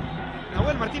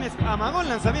 Nahuel Martínez amagó el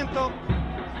lanzamiento.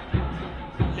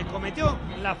 Le cometió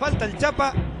la falta el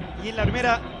Chapa. Y en la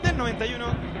primera del 91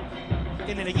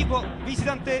 en el equipo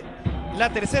visitante. La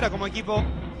tercera como equipo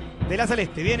de la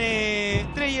Celeste. Viene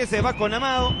Treyes, se va con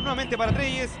Amado. Nuevamente para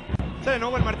Treyes. Sale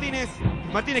Nahuel Martínez.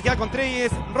 Martínez queda con Treyes,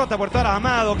 rota por toda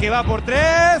Amado que va por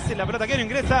 3. La pelota que no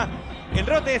ingresa. El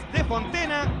rote es de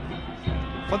Fontena.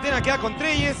 Fontena queda con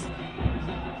Treyes.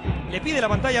 Le pide la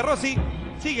pantalla a Rossi.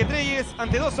 Sigue Treyes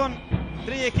ante Dawson.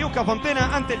 Treyes que busca a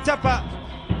Fontena ante el Chapa.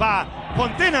 Va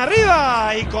Fontena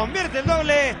arriba y convierte el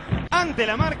doble ante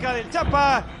la marca del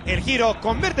Chapa. El giro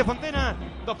convierte Fontena.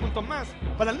 2 puntos más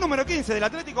para el número 15 del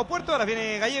Atlético Puerto. Ahora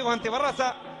viene Gallegos ante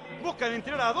Barraza. Busca en el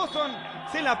interior a Dawson.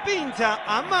 Se la pincha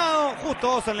Amado.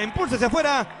 Justo Dawson la impulsa hacia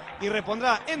afuera. Y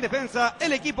repondrá en defensa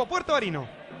el equipo puertovarino.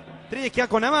 Treyes queda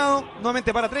con Amado.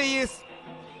 Nuevamente para Treyes.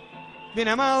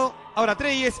 Viene Amado. Ahora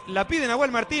Treyes. La pide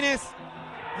Nahuel Martínez.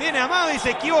 Viene Amado y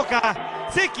se equivoca.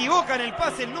 Se equivoca en el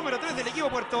pase el número 3 del equipo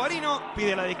puertovarino.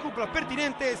 Pide las disculpas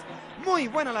pertinentes. Muy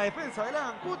buena la defensa del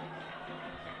Ancud.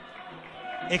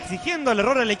 Exigiendo el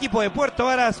error del equipo de Puerto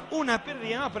Varas. Una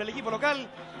pérdida más para el equipo local.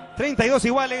 32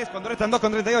 iguales, cuando restan 2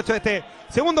 con 38 de este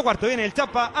segundo cuarto. Viene el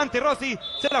Chapa ante Rossi,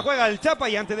 se la juega el Chapa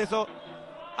y antes de eso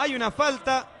hay una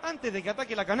falta, antes de que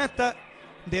ataque la canasta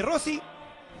de Rossi.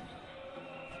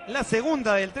 La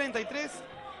segunda del 33.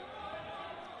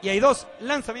 Y hay 2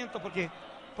 lanzamientos porque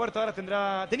Puerto Varas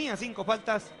tenía 5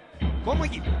 faltas como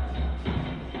equipo.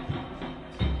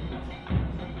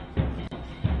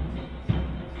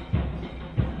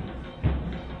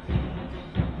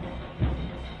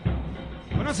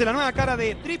 Conoce la nueva cara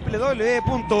de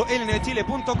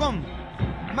www.lnbchile.com.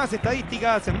 Más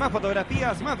estadísticas, más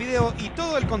fotografías, más videos y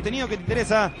todo el contenido que te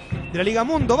interesa de la Liga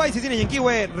Mundo Vice Cine y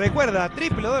Yanquiwe. Recuerda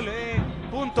www.lnbchile.com.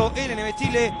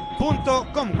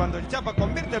 www.lnbchile.com. Cuando el Chapa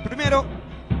convierte el primero,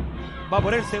 va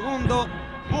por el segundo,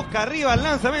 busca arriba el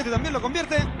lanzamiento y también lo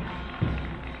convierte.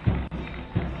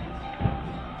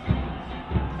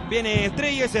 Viene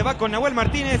Treyes, se va con Nahuel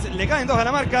Martínez, le caen dos a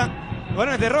la marca.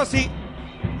 Balones de Rossi.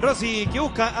 Rossi que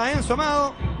busca a Enzo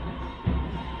Amado.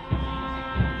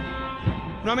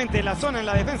 Nuevamente la zona en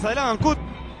la defensa del Ancud.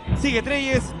 Sigue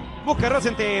Treyes, busca a Rossi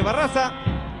ante Barraza.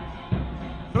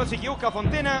 Rossi que busca a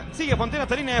Fontena, sigue Fontena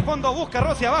hasta línea de fondo, busca a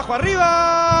Rossi abajo,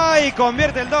 arriba y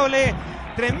convierte el doble.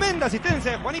 Tremenda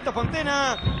asistencia de Juanito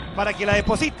Fontena para que la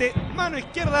deposite. Mano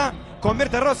izquierda,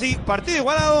 convierte a Rossi. Partido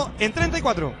igualado en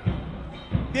 34.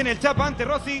 Viene el Chapa ante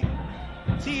Rossi.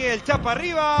 Sigue el Chapa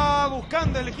arriba,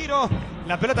 buscando el giro.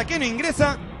 La pelota que no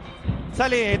ingresa.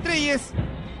 Sale Treyes.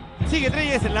 Sigue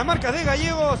Treyes en la marca de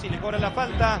Gallegos y le cobra la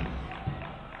falta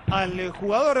al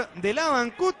jugador del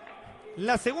Ancud.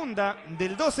 La segunda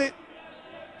del 12.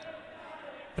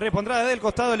 Repondrá desde el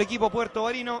costado el equipo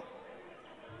puertovarino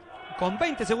con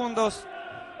 20 segundos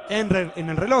en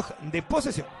el reloj de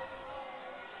posesión.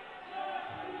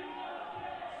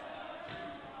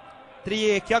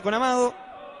 Treyes que va con Amado.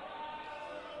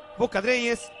 Busca a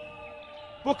Treyes.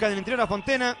 Busca en el interior a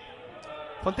Fontena.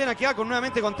 Fontena que va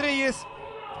nuevamente con Treyes.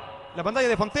 La pantalla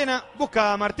de Fontena.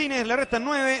 Busca a Martínez. Le restan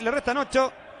 9. Le restan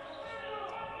 8.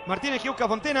 Martínez que busca a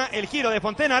Fontena. El giro de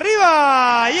Fontena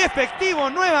arriba. Y efectivo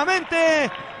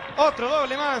nuevamente. Otro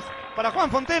doble más para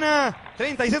Juan Fontena.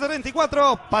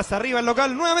 37-34. Pasa arriba el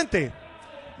local nuevamente.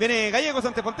 Viene Gallegos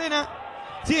ante Fontena.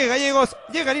 Sigue Gallegos.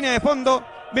 Llega a línea de fondo.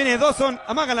 Viene Dawson.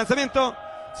 Amaga el lanzamiento.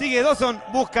 Sigue Dawson.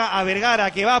 Busca a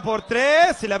Vergara que va por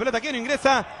 3. La pelota que no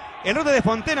ingresa. El rebote de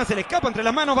Fontena se le escapa entre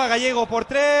las manos. Va Gallego por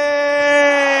 3.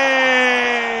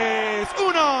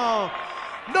 1,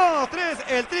 2, 3.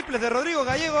 El triple es de Rodrigo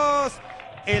Gallegos.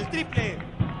 El triple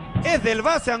es del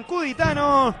base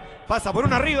ancuditano. Pasa por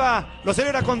una arriba. Lo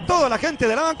celebra con toda la gente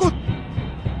de la Ancud.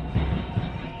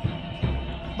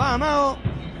 Va Amado.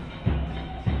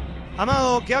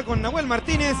 Amado que va con Nahuel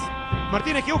Martínez.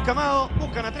 Martínez que busca a Amado.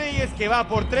 Buscan a Treyes que va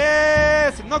por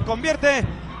 3. No convierte.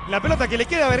 La pelota que le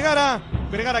queda a Vergara.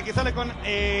 Vergara que sale con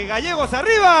Gallegos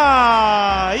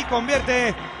arriba. Y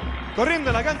convierte.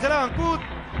 Corriendo la cancha la Ancud.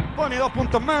 Pone 2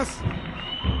 puntos más.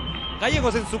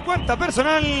 Gallegos en su cuenta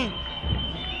personal.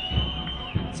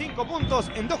 5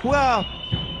 puntos en 2 jugadas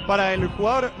para el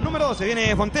jugador número 12.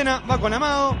 Viene Fontena, va con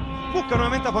Amado. Busca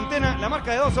nuevamente a Fontena. La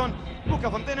marca de Dawson. Busca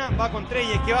a Fontena, va con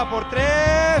Treyes que va por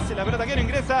 3. La pelota que no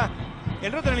ingresa.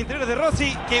 El roto en el interior de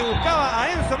Rossi que buscaba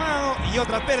a Enzo Amado. Y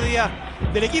otra pérdida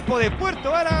del equipo de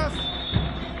Puerto Varas.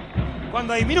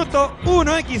 Cuando hay minuto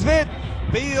 1xBet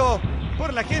pedido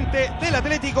por la gente del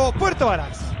Atlético Puerto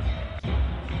Varas.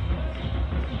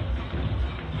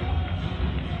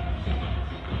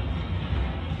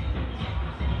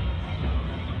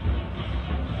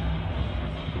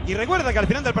 Y recuerda que al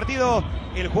final del partido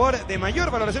el jugador de mayor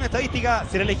valoración estadística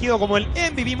será elegido como el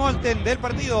MVP Molten del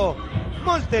partido.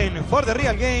 Molten for the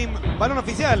Real Game, balón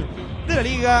oficial de la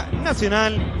Liga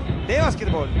Nacional de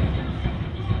Básquetbol.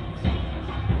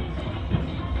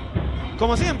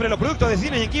 Como siempre, los productos de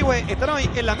Cine Yanquihue están hoy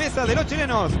en la mesa de los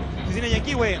chilenos. Cine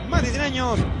Yanquihue, más de 100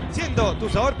 años, siendo tu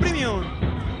sabor premium.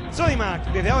 Sodimac,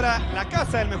 desde ahora la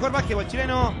casa del mejor básquetbol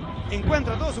chileno.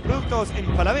 Encuentra todos sus productos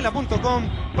en falabella.com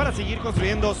para seguir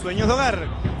construyendo sueños de hogar.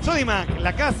 Sodimac,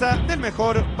 la casa del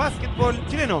mejor básquetbol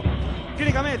chileno.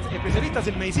 Clínica Mets, especialistas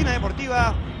en medicina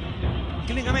deportiva.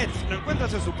 Clínica Mets, lo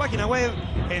encuentras en su página web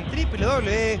en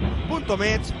www.mets.cl.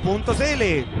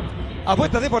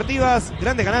 Apuestas deportivas,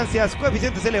 grandes ganancias,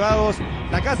 coeficientes elevados.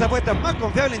 La casa de apuestas más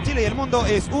confiable en Chile y el mundo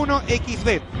es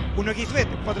 1xBet. 1xBet,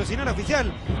 patrocinador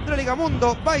oficial de la Liga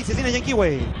Mundo by Cine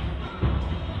Yanquihue.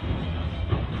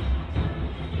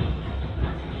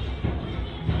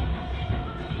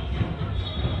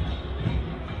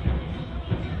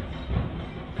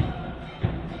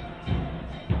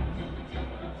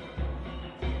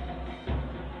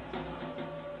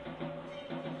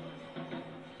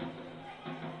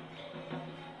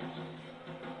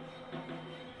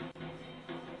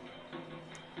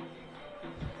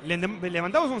 Le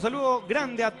mandamos un saludo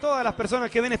grande a todas las personas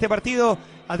que ven este partido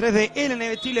a través de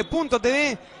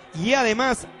lnbchile.tv y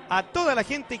además a toda la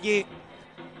gente que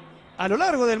a lo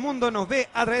largo del mundo nos ve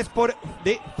a través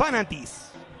de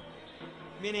Fanatis.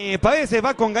 Viene Pavese,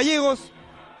 va con Gallegos.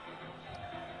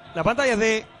 La pantalla es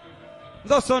de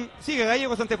Dawson, sigue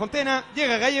Gallegos ante Fontena,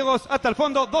 llega Gallegos hasta el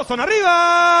fondo, Dawson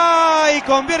arriba y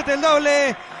convierte el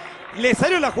doble. Le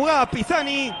salió la jugada a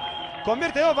Pisani.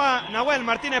 Convierte Dopa, Nahuel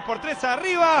Martínez por 3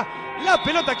 arriba. La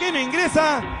pelota que no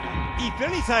ingresa. Y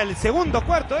finaliza el segundo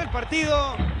cuarto del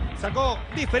partido. Sacó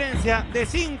diferencia de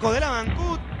 5 de la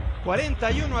Ancud.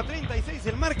 41-36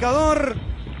 el marcador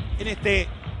en este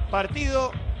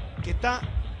partido que está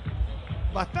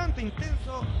bastante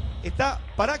intenso, está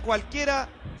para cualquiera.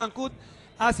 Ancud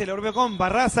hace el europeo con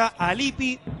Varas,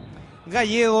 Alipi,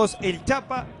 Gallegos, el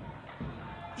Chapa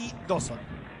y Dawson.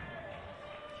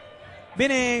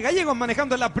 Viene Gallegos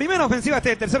manejando la primera ofensiva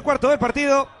este tercer cuarto del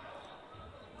partido.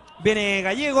 Viene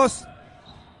Gallegos,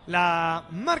 las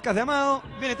marcas de Amado,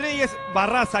 viene Treyes,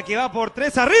 Varas que va por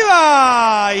 3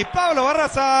 arriba y Pablo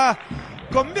Varas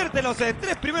convierte los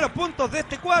 3 primeros puntos de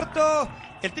este cuarto.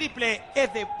 El triple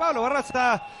es de Pablo Varas,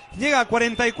 llega a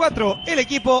 44 el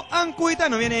equipo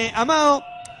ancuditano. Viene Amado,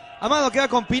 Amado que va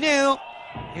con Pinedo,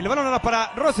 el balón ahora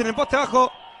para Rossi en el poste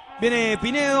abajo. Viene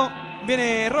Pinedo,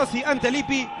 viene Rossi ante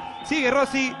Lipi, sigue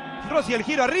Rossi, Rossi el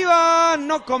giro arriba,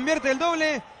 no convierte el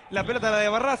doble. La pelota la de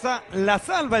Varas, la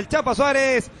salva el Chapa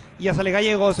Suárez y ya sale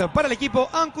Gallegos para el equipo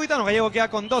ancuditano. Gallegos queda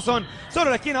con Dawson,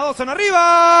 solo la esquina, Dawson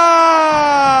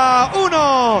arriba.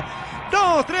 1,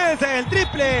 2, 3, el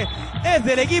triple es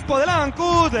del equipo de la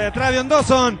Ancud. Tavrion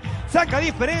Dawson saca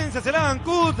diferencias el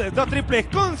Ancud, 2 triples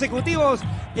consecutivos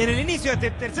en el inicio de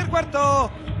este tercer cuarto.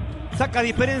 Saca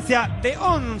diferencia de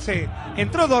 11.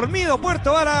 Entró dormido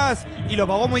Puerto Varas y lo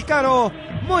pagó muy caro.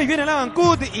 Muy bien el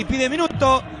Ancud y pide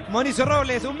minuto. Mauricio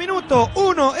Robles, 1 minuto,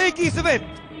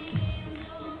 1xbet.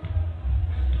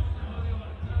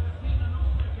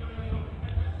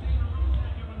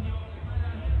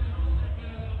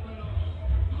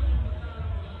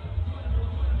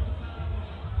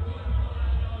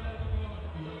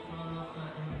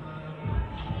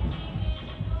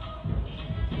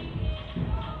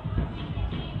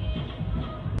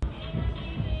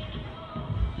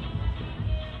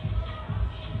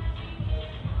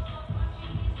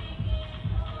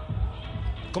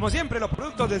 Como siempre, los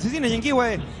productos de Cecina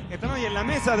Yenquihue están hoy en la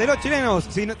mesa de los chilenos.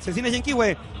 Cecina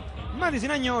Yenquihue, más de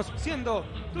 100 años siendo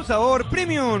tu sabor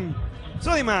premium.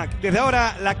 Sodimac, desde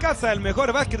ahora la casa del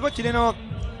mejor básquetbol chileno.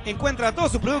 Encuentra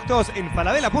todos sus productos en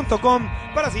falabella.com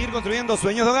para seguir construyendo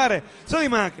sueños de hogar.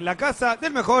 Sodimac, la casa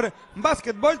del mejor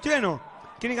básquetbol chileno.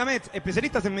 Clínica Mets,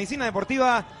 especialistas en medicina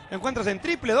deportiva. Lo encuentras en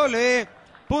www.mets.cl.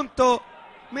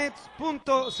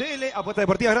 Apuestas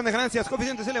deportivas, grandes ganancias,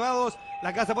 coeficientes elevados.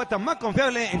 La casa apuesta más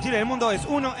confiable en Chile y el mundo es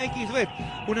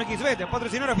 1xbet. 1xbet,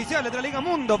 patrocinador oficial de la Liga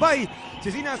Mundo by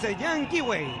Cecinas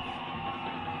Yenquihue.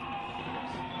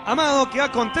 Amado que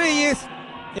va con Treyes.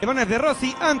 El balón es de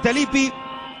Rossi ante Alipi.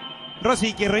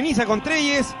 Rossi que reinicia con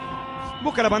Treyes.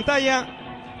 Busca la pantalla.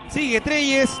 Sigue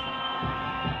Treyes.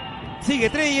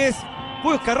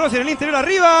 Busca Rossi en el interior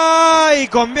arriba. Y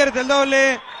convierte el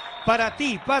doble. Para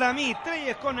ti, para mí.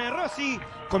 Treyes con Rossi.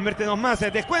 Convierte 2 más.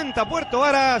 Descuenta Puerto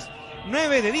Varas.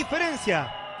 9 de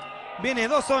diferencia. Viene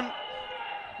Dawson.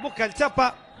 Busca el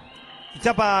Chapa. El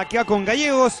Chapa que va con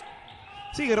Gallegos.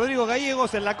 Sigue Rodrigo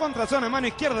Gallegos en la contrazona, mano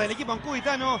izquierda del equipo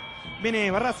ancuditano. Viene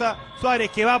Varas,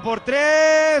 Suárez que va por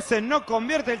 3. No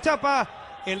convierte el Chapa.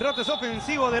 El rote es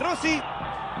ofensivo de Rossi.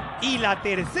 Y la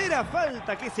tercera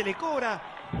falta que se le cobra,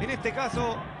 en este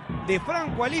caso de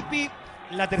Franco Alipi.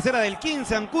 La tercera del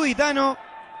 15 ancuditano.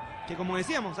 Que como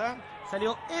decíamos,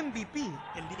 salió MVP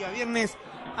el día viernes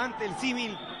ante el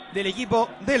símil del equipo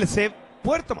del CEP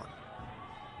Puerto Montt.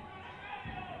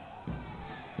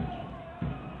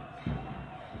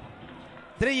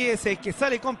 Treyes que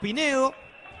sale con Pinedo.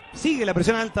 Sigue la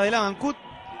presión alta del Ancud.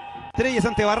 Treyes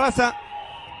ante Varas.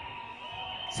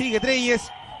 Sigue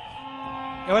Treyes.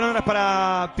 El balón ahora es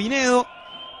para Pinedo.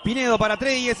 Pinedo para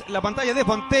Treyes. La pantalla de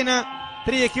Fontena.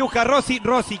 Treyes que busca a Rossi.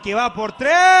 Rossi que va por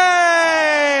 3.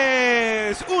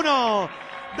 1,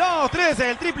 2, 3.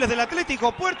 El triple es del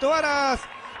Atlético Puerto Varas.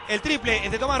 El triple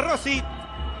es de Tomás Rossi.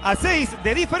 A 6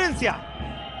 de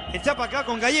diferencia. El Chapa acá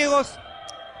con Gallegos.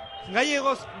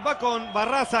 Gallegos va con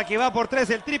Varas que va por 3.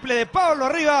 El triple de Pablo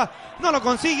arriba. No lo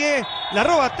consigue. La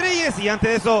roba Treyes. Y antes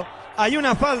de eso hay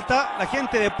una falta. La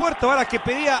gente de Puerto Varas que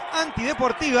pedía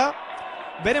antideportiva.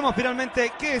 Veremos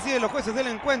finalmente qué deciden los jueces del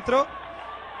encuentro.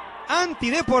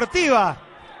 Antideportiva.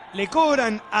 Le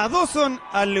cobran a Dawson,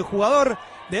 al jugador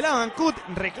de la Ancud.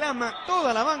 Reclama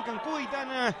toda la banca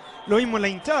ancuditana. Lo mismo en la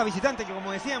hinchada visitante, que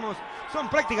como decíamos son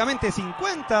prácticamente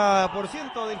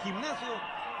 50% del gimnasio.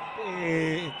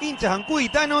 Hinchas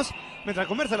ancuditanos. Mientras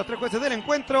conversan los 3 jueces del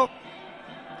encuentro.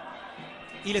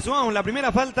 Y le sumamos la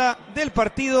primera falta del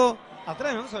partido.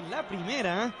 Atrás de nosotros la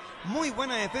primera. Muy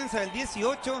buena defensa del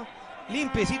 18.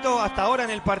 Limpiecito hasta ahora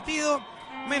en el partido.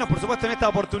 Menos por supuesto en esta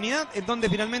oportunidad, en donde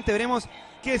finalmente veremos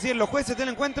qué decir los jueces del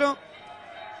encuentro.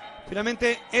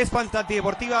 Finalmente es falta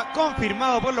antideportiva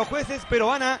confirmado por los jueces, pero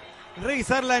van a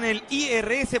revisarla en el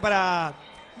IRS para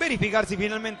verificar si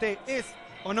finalmente es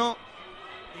o no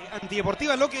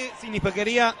antideportiva, lo que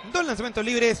significaría 2 lanzamientos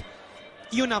libres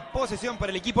y una posesión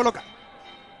para el equipo local.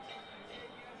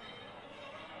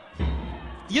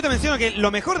 Y yo te menciono que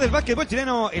lo mejor del básquetbol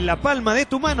chileno en la palma de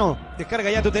tu mano. Descarga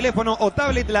ya tu teléfono o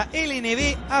tablet la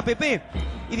LNB app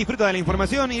y disfruta de la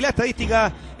información y la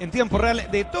estadística en tiempo real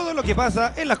de todo lo que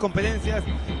pasa en las competencias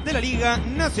de la Liga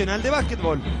Nacional de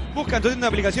Básquetbol. Busca en tu tienda de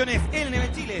aplicaciones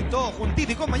LNB Chile, todo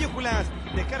juntito y con mayúsculas.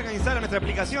 Descarga e instala nuestra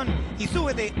aplicación y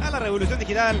súbete a la revolución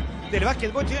digital del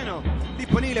básquetbol chileno.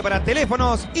 Disponible para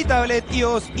teléfonos y tablet,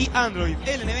 iOS y Android.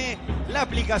 LNB, la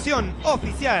aplicación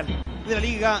oficial de la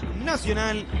Liga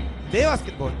Nacional de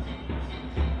Básquetbol.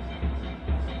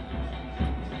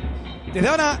 Desde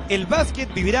ahora el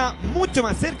básquet vivirá mucho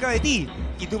más cerca de ti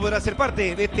y tú podrás ser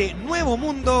parte de este nuevo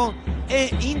mundo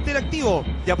interactivo.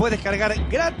 Ya puedes descargar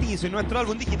gratis en nuestro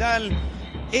álbum digital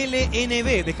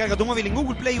LNB. Descarga tu móvil en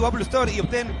Google Play o Apple Store y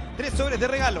obtén 3 sobres de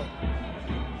regalo.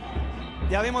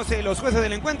 Ya vemos los jueces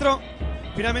del encuentro.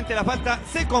 Finalmente la falta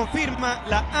se confirma,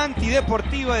 la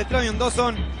antideportiva de Tavrion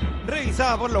Dawson,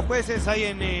 revisada por los jueces ahí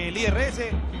en el IRS,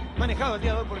 manejado el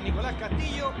día de hoy por Nicolás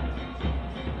Castillo.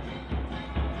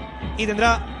 Y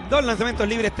tendrá 2 lanzamientos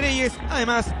libres Treyes,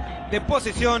 además de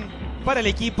posesión para el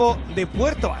equipo de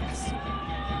Puerto Varas.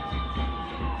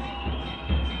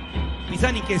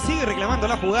 Pisani que sigue reclamando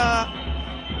la jugada.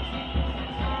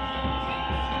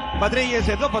 Va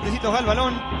Treyes, 2 patecitos al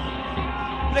balón.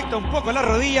 Flecta un poco las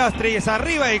rodillas, Treyes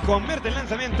arriba y convierte el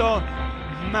lanzamiento.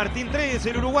 Martín Treyes,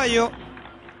 el uruguayo.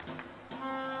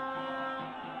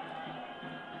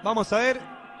 Vamos a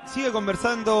ver. Sigue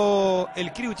conversando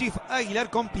el crew chief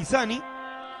Aguilar con Pisani.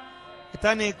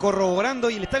 Están corroborando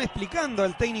y le están explicando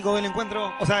al técnico del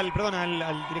encuentro, o sea, al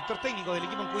director técnico del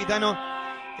equipo ancuditano,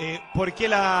 por qué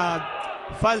la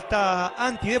falta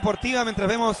antideportiva, mientras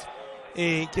vemos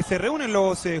que se reúnen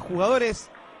los jugadores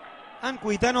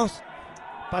ancuditanos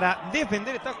para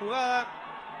defender esta jugada.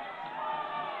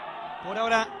 Por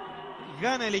ahora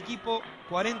gana el equipo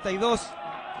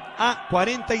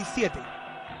 42-47.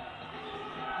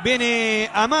 Viene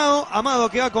Amado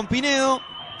que va con Pinedo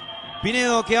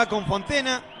que va con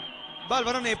Fontena, va el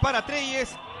balón para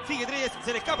Treyes, sigue Treyes,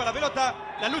 se le escapa la pelota,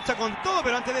 la lucha con todo,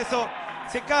 pero antes de eso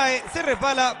se cae, se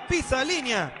resbala, pisa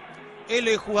línea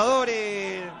el jugador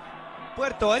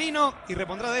puertorino y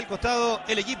repondrá del costado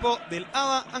el equipo del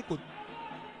ABA Ancud.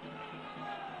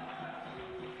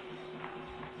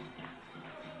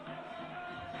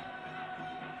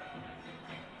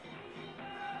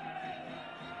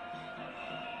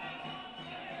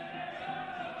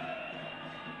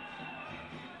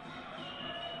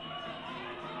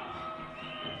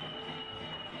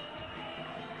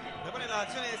 Las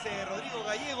acciones de Rodrigo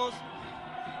Gallegos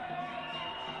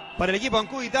para el equipo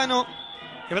ancuditano.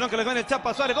 El balón que le pone el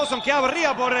Chapa Suárez. Dawson que abre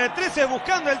por 13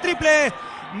 buscando el triple.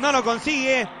 No lo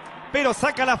consigue, pero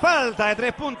saca la falta de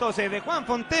 3 puntos de Juan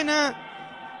Fontena.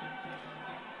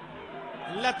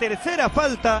 La tercera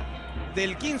falta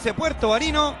del 15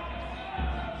 puertorino.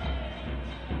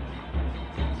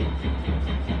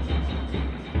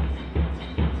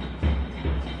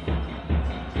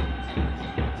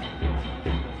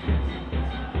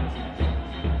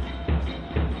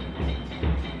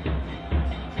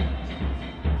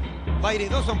 Va a ir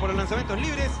Dawson por los lanzamientos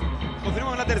libres.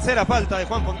 Confirmamos la tercera falta de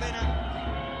Juan Fontena.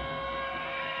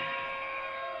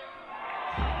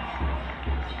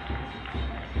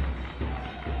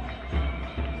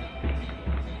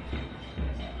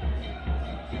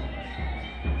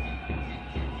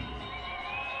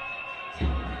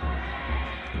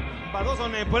 Va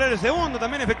Dawson por el segundo,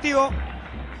 también efectivo.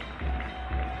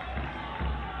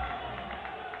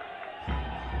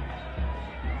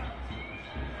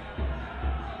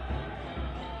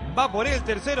 Va por el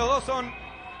tercero Dawson.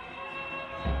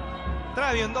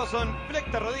 Tavrion Dawson,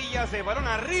 flecta rodillas, balón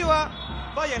arriba,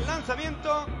 vaya el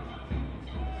lanzamiento.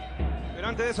 Pero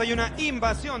antes de eso hay una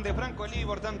invasión de Franco Lee,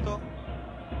 por tanto,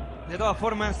 de todas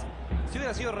formas, si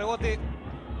hubiera sido rebote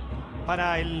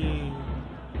para el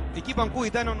equipo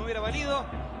ancuditano no hubiera valido.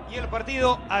 Y el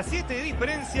partido a 7 de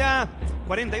diferencia,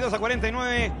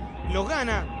 42-49, lo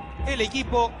gana el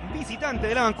equipo visitante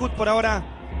del Ancud por ahora,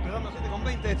 perdón,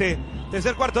 7-20 de este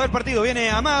tercer cuarto del partido. Viene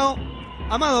Amado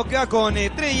que va con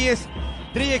Treyes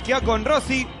que va con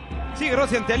Rossi, sigue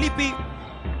Rossi ante Alipi,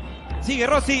 sigue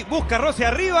Rossi, busca Rossi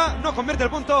arriba, no convierte el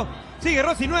punto, sigue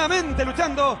Rossi nuevamente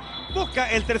luchando, busca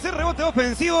el tercer rebote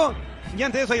ofensivo y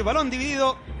antes de eso hay balón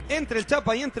dividido entre el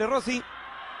Chapa y entre Rossi.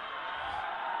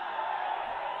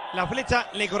 La flecha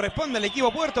le corresponde al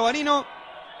equipo puertorino,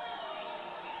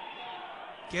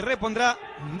 que repondrá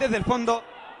desde el fondo.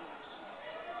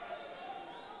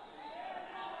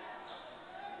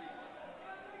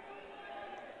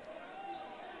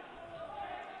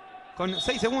 con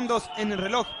 6 segundos en el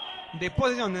reloj de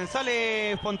posesión.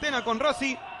 Sale Fontena con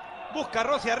Rossi. Busca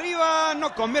Rossi arriba.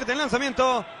 No convierte en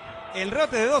lanzamiento. El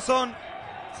rebote de Dawson.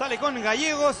 Sale con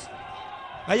Gallegos.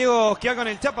 Gallegos que va con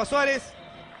el Chapa Suárez.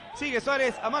 Sigue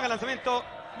Suárez. Amaga el lanzamiento.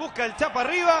 Busca el Chapa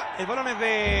arriba. El balón es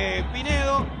de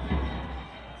Pinedo.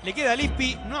 Le queda a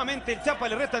Lispi. Nuevamente el Chapa.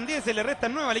 Le restan 10. Le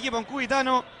restan 9 al equipo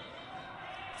ancuditano.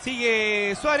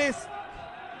 Sigue Suárez.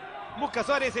 Busca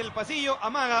Suárez el pasillo.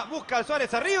 Amaga. Busca a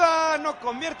Suárez arriba. No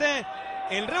convierte.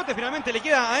 El rebote finalmente le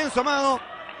queda a Enzo Amado,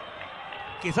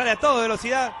 que sale a toda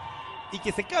velocidad y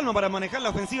que se calma para manejar la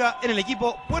ofensiva en el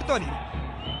equipo puertorriqueño.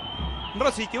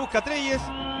 Rossi que busca a Treyes.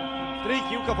 Treyes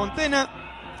que busca a Fontena.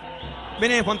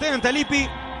 Viene Fontena en Talipi.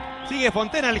 Sigue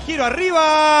Fontena el giro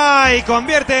arriba y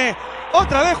convierte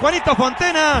otra vez Juanito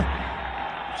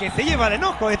Fontena, que se lleva el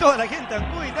enojo de toda la gente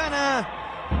ancuditana.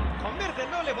 Convierte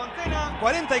el doble Fontena.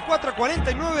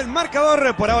 44-49 el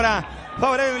marcador. Por ahora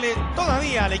favorable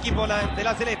todavía al equipo de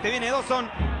la Celeste. Viene Dawson.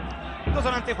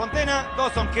 Dawson ante Fontena.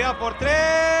 Dawson que va por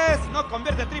 3. No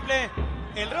convierte el triple.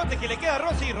 El rebote que le queda a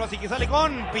Rossi. Rossi que sale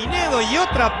con Pinedo. Y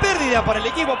otra pérdida para el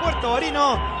equipo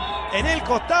puertorriqueño en el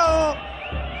costado,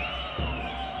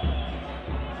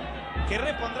 que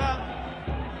repondrá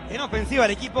en ofensiva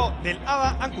el equipo del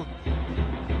ABA Ancud.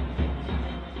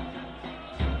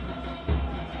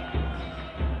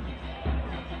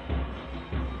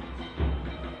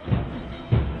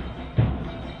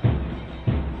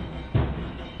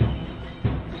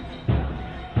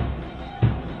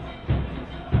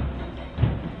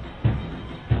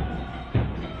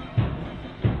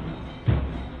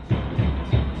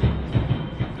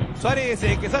 Suárez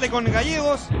que sale con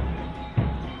Gallegos.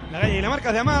 La marca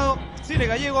es de Amado. Sigue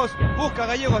Gallegos. Busca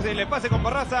Gallegos el pase con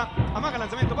Barraza. Amaga el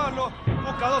lanzamiento Pablo.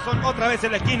 Busca Dawson otra vez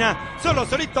en la esquina.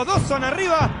 Solito Dawson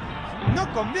arriba.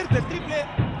 No convierte el triple.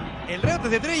 El rebote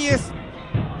de Treyes,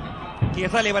 que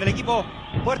sale para el equipo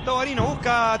puertorriqueño.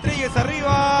 Busca a Treyes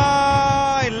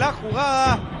arriba en la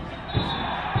jugada.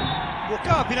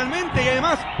 Buscaba finalmente y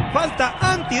además falta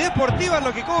antideportiva en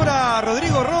lo que cobra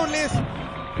Rodrigo Robles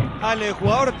al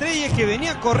jugador Treyes, que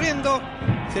venía corriendo,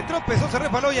 se tropezó, se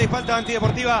resbaló y hay falta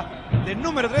antideportiva del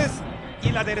número 3 y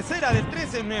la tercera del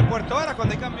 3 en Puerto Varas,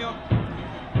 cuando de cambio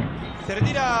se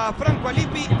retira Franco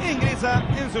Alipi e ingresa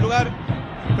en su lugar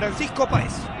Francisco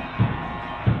Páez.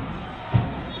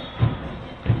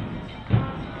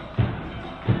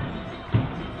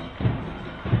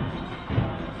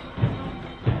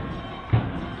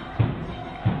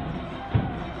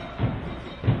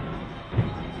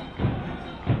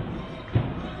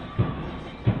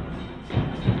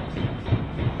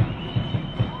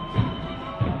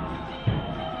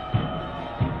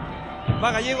 Va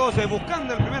Gallegos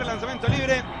buscando el primer lanzamiento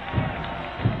libre.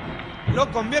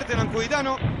 Lo convierte en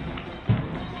ancuditano.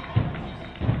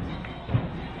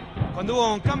 Cuando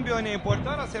hubo un cambio en Puerto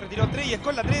Varas, se retiró Treyes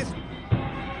con la 3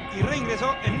 y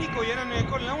reingresó el Nico Villarán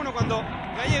con la 1 cuando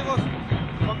Gallegos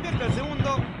convierte el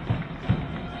segundo.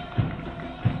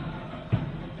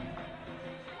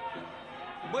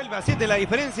 Vuelve a 7 la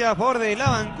diferencia a favor de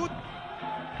la Ancud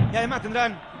y además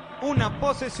tendrán una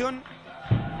posesión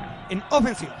en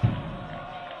ofensiva.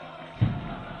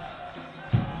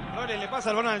 Le pasa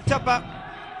el balón al Chapa.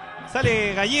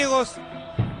 Sale Gallegos.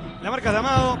 La marca de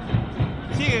Amado.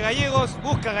 Sigue Gallegos.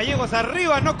 Busca Gallegos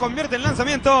arriba. No convierte el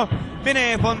lanzamiento.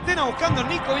 Viene Fontena buscando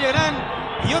Nico Villarán.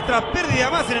 Y otra pérdida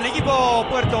más en el equipo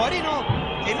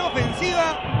puertorriqueño en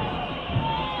ofensiva.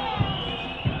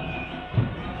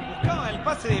 Buscaba el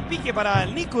pase de pique para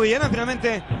el Nico Villarán.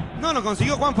 Finalmente no lo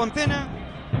consiguió Juan Fontena.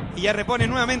 Y ya repone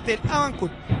nuevamente el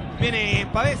Ancud. Viene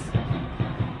Pavés.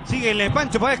 Sigue el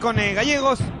Pancho Pavés con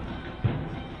Gallegos.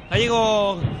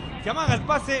 Gallegos que amaga el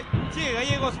pase. Sigue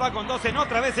Gallegos, va con 12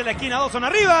 otra vez en la esquina. Dawson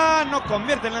arriba, no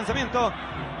convierte el lanzamiento.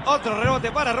 Otro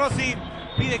rebote para Rossi.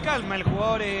 Pide calma el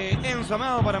jugador Enzo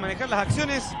Amado para manejar las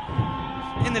acciones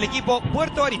en el equipo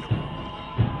puertorriqueño.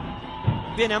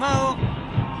 Viene Amado.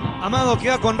 Amado que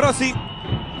va con Rossi.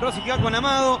 Rossi que va con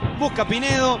Amado. Busca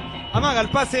Pinedo. Amaga el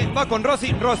pase, va con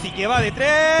Rossi. Rossi que va de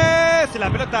 3. La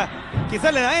pelota que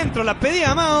sale de adentro, la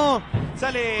pedía Amado.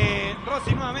 Sale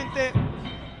Rossi nuevamente.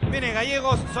 Viene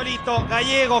Gallegos solito.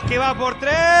 Gallegos que va por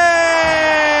 3.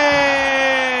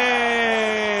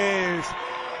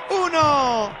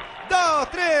 1, 2,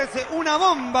 3. Una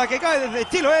bomba que cae desde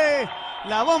Chiloé.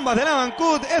 La bomba de la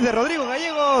Ancud es de Rodrigo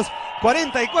Gallegos.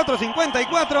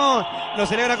 44-54. Lo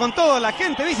celebra con todo la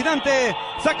gente visitante.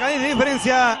 Saca de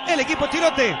diferencia el equipo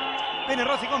chilote. Viene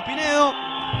Rossi con Pinedo.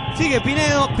 Sigue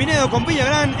Pinedo. Pinedo con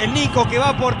Villagrán. El Nico que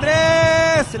va por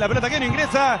 3. La pelota que no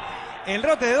ingresa. El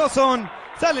rote de Dawson.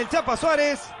 Sale el Chapa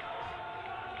Suárez.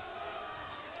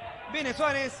 Viene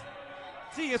Suárez.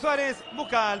 Sigue Suárez,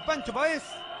 busca al Pancho Pavés.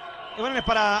 El balón es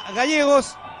para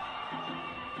Gallegos.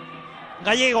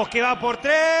 Gallegos que va por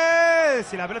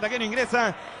 3. Y la pelota que no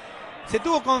ingresa. Se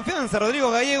tuvo confianza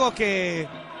Rodrigo Gallegos, que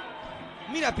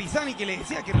mira a Pisani, que le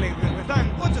decía que le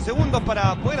restaban 8 segundos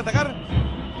para poder atacar.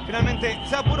 Finalmente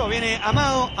se apuró. Viene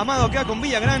Amado. Amado queda con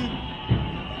Villagrán.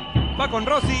 Va con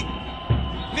Rossi.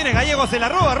 Viene Gallegos, se la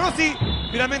roba Rossi.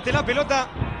 Finalmente la pelota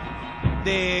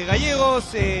de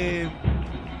Gallegos, que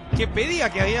pedía,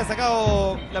 que había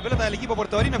sacado la pelota del equipo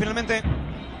puertorriqueño. Finalmente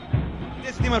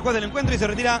desestima el juez del encuentro y se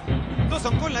retira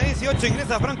Dawson con la 18.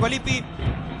 Ingresa Franco Alipi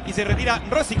y se retira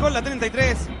Rossi con la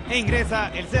 33 e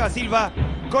ingresa el Seba Silva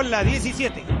con la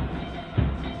 17.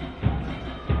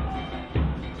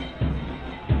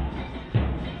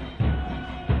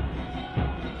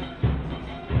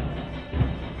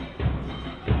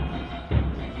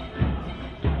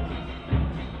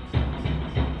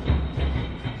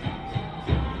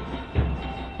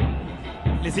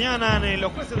 Le señalan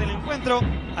los jueces del encuentro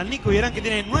al Nico Villarán, que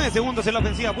tiene 9 segundos en la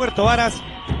ofensiva Puerto Varas.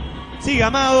 Sigue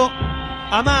Amado.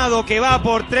 Amado que va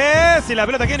por 3 y la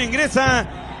pelota que no ingresa.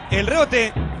 El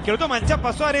rebote que lo toma el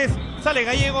Chapa Suárez. Sale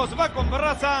Gallegos, va con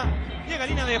Barraza. Llega a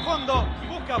línea de fondo.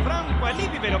 Busca Franco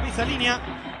Alipi, pero pisa línea.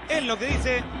 Es lo que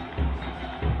dice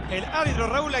el árbitro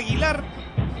Raúl Aguilar.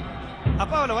 A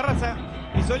Pablo Barraza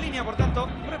pisó línea, por tanto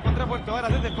respondrá Puerto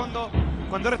Varas desde el fondo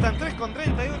cuando restan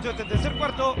 3:38 este tercer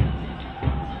cuarto.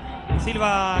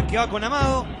 Silva que va con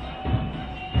Amado.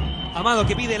 Amado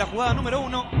que pide la jugada número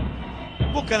 1.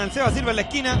 Buscan al Seba Silva en la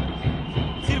esquina.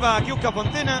 Silva que busca a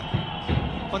Fontena.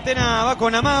 Fontena va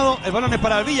con Amado. El balón es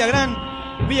para el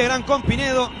Villagrán. Villagrán con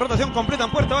Pinedo. Rotación completa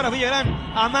en Puerto Varas.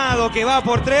 Villagrán. Amado que va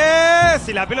por 3.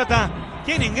 Y la pelota,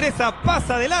 quien ingresa,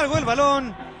 pasa de largo el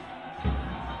balón.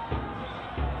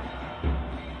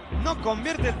 No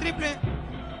convierte el triple.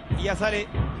 Y ya sale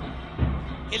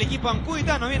el equipo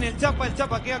ancuditano. Viene el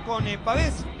Chapa queda con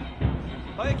Pavés.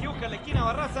 Pavés que busca en la esquina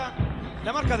Barraza.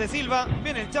 La marca de Silva.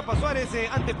 Viene el Chapa Suárez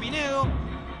ante Pinedo.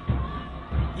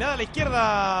 Le da a la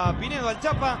izquierda Pinedo al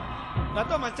Chapa. La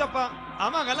toma el Chapa.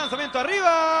 Amaga el lanzamiento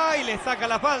arriba. Y le saca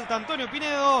la falta Antonio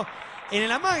Pinedo. En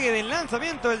el amague del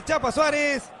lanzamiento del Chapa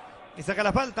Suárez. Le saca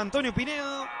la falta Antonio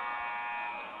Pinedo.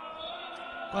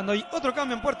 Cuando hay otro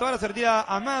cambio en Puerto, ahora se retira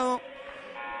Amado.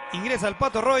 Ingresa el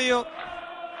Pato Rollo.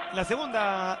 La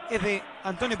segunda es de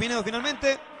Antonio Pinedo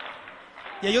finalmente.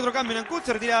 Y hay otro cambio en Ancud.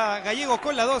 Se retira Gallegos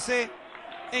con la 12.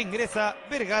 E ingresa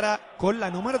Vergara con la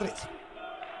número 13.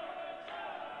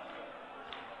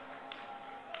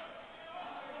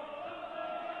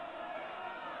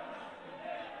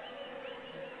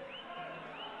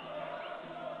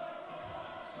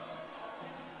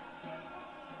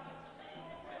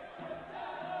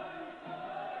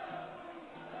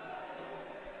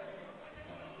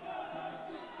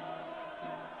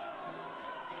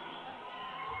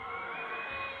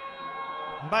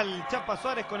 Va el Chapa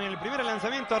Suárez con el primer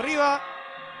lanzamiento arriba.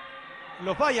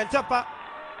 Los falla el Chapa.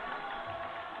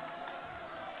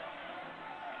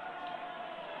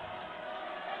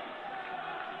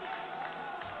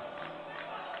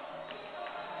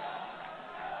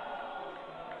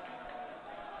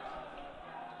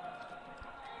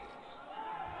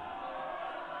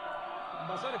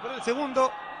 Va Suárez por el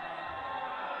segundo.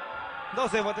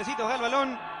 12 botecitos al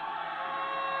balón.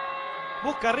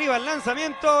 Busca arriba el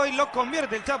lanzamiento y lo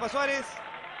convierte el Chapa Suárez.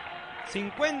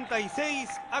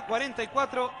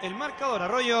 56-44 el marcador.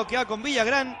 Arroyo que va con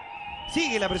Villagrán.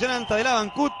 Sigue la presión alta de la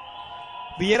Ancud.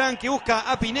 Villagrán que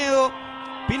busca a Pinedo.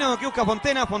 Pinedo que busca a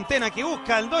Fontena. Fontena que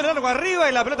busca el doble largo arriba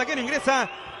y la pelota que no ingresa.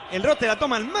 El rote la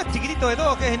toma el más chiquitito de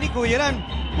todos, que es Nico Villagrán.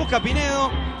 Busca a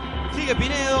Pinedo. Sigue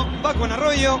Pinedo. Va con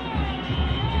Arroyo.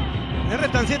 Le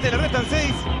restan 7, le restan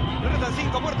 6. Le restan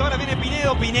 5 Puerto. Ahora viene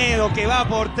Pinedo. Pinedo que va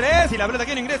por 3 y la pelota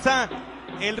que no ingresa.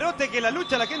 El rote que la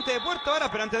lucha la gente de Puerto ahora,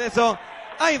 pero antes de eso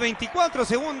hay 24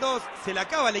 segundos. Se le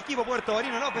acaba el equipo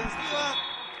puertovarino en la ofensiva.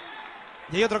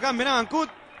 Y hay otro cambio en Ancud.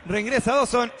 Reingresa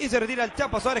Dawson y se retira el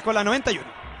Chapa Suárez con la 91.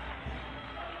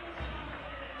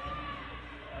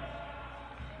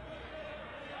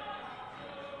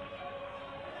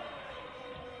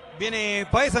 Viene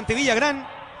Paez ante Villagrán.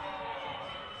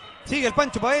 Sigue el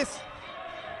Pancho Paez.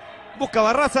 Busca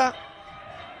Barraza.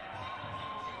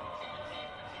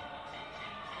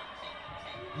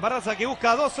 Barraza que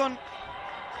busca a Dawson.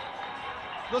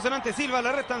 Dawson ante Silva,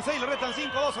 le restan 6, le restan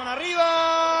 5. Dawson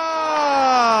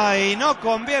arriba. Y no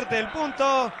convierte el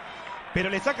punto. Pero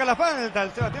le saca la falta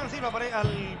al Sebastián Silva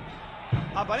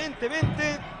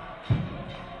aparentemente.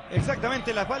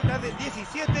 Exactamente la falta del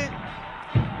 17.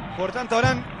 Por tanto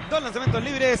habrán 2 lanzamientos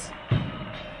libres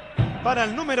para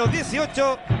el número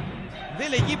 18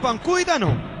 del equipo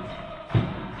ancuditano.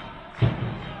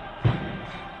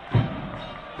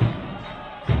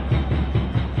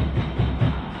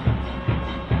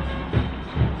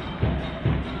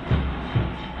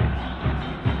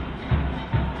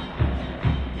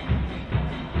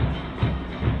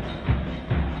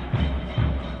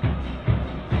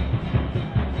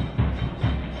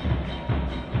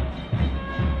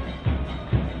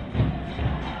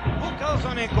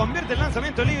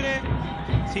 lanzamiento libre.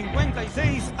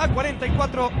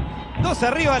 56-44. 2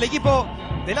 arriba el equipo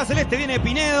de la Celeste. Viene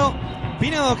Pinedo.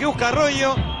 Pinedo que busca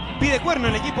Arroyo. Pide cuerno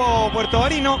el equipo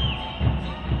puertovarino.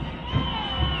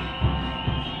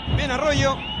 Viene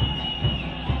Arroyo.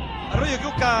 Arroyo que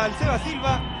busca al Seba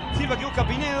Silva. Silva que busca a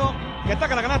Pinedo. Que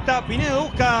ataca la canasta. Pinedo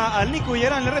busca al Nico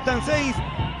Villarán. Le restan 6.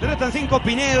 Le restan 5.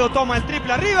 Pinedo toma el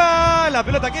triple arriba. La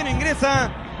pelota que no ingresa.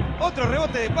 Otro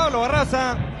rebote de Pablo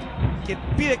Barraza, que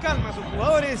pide calma a sus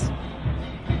jugadores.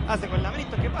 Hace con la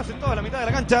manito que pase toda la mitad de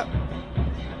la cancha.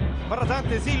 Barraza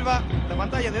ante Silva. La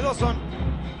pantalla de Dawson.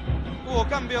 Hubo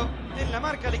cambio en la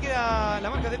marca. Le queda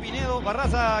la marca de Pinedo.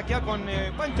 Barraza que va con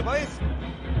Pancho Pavés.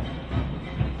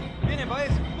 Viene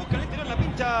Pavés. Busca en el interior la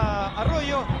pincha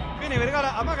Arroyo. Viene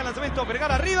Vergara. Amaga el lanzamiento.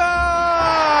 Vergara arriba.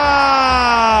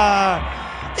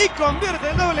 Y convierte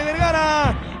el doble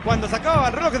Vergara. Cuando se acababa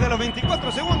el reloj de los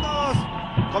 24 segundos.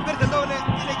 Convierte el doble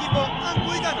el equipo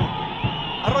ancudicano.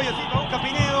 Arroyo Silva busca a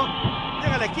Pinedo.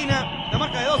 Llega a la esquina. La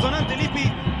marca de Dawson ante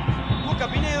Lippi. Busca a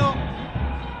Pinedo.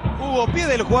 Hubo pie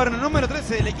del jugador número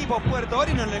 13 del equipo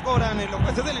puertovarino. Le cobran los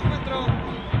jueces del encuentro.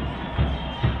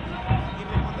 Y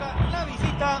repondrá la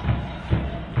visita.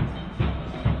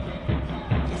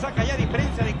 Que saca ya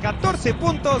diferencia de 14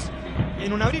 puntos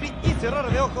en un abrir y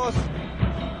cerrar de ojos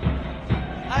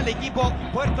al equipo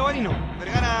puertovarino.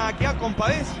 Vergara queda con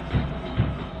Pavés.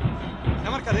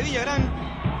 La marca de Villagrán.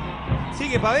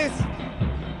 Sigue Pavés.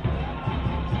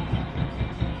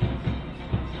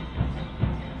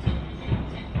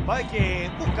 Pavés que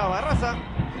busca a Barraza.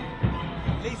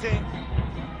 Le dice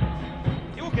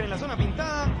que busquen en la zona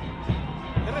pintada.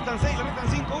 Le restan 6, le restan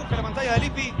 5. Busca la pantalla de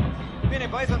Lippi. Viene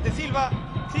Pavés ante Silva.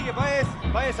 Sigue Pavés.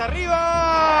 Pavés arriba.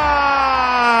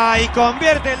 Y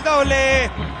convierte el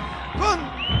doble.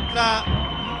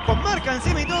 Con marca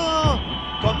encima y todo.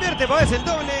 Convierte Pavés el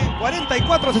doble.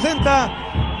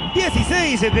 44-60.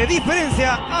 16 de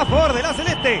diferencia a favor de la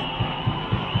Celeste.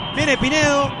 Viene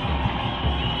Pinedo.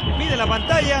 Pide la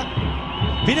pantalla.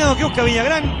 Pinedo que busca a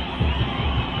Villagrán.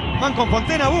 Van con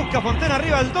Fontena. Busca Fontena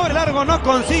arriba el doble largo. No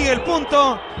consigue el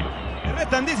punto. Le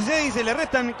restan 16. Le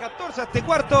restan 14 hasta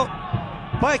cuarto.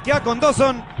 Pavés que va con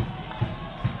Dawson.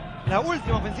 La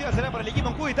última ofensiva será para el equipo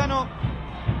ancuditano.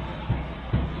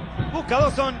 Busca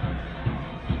Dawson.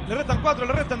 Le restan 4,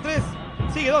 le restan 3.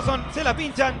 Sigue Dawson, se la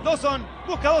pinchan. Dawson,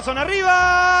 busca a Dawson arriba.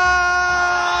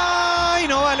 Y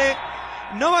no vale.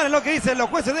 No vale lo que dicen los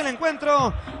jueces del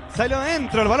encuentro. Salió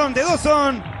adentro el balón de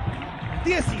Dawson.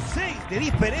 16 de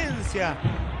diferencia.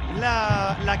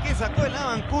 La que sacó el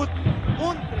Ancud.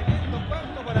 Un tremendo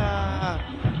cuarto para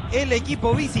el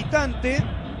equipo visitante.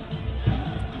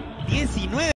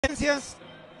 19 diferencias.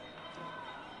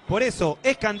 Por eso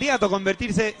es candidato a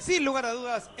convertirse sin lugar a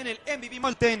dudas en el MVP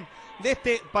Molten de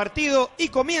este partido. Y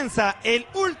comienza el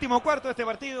último cuarto de este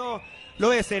partido. Lo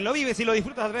ves, lo vives y lo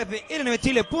disfrutas a través de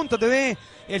lnbchile.tv,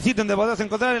 el sitio donde podrás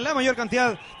encontrar la mayor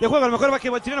cantidad de juegos al mejor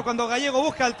básquetbol chileno. Cuando Gallego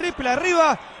busca el triple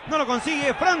arriba, no lo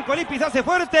consigue. Franco Lippi se hace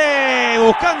fuerte,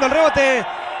 buscando el rebote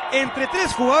entre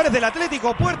 3 jugadores del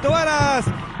Atlético Puerto Varas.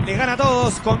 Le gana a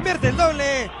todos, convierte el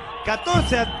doble.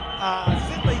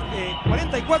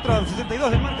 44 a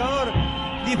 62 del marcador.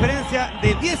 Diferencia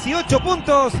de 18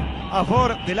 puntos a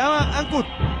favor de la Ancud.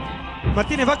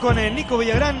 Martínez va con el Nico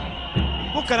Villagrán.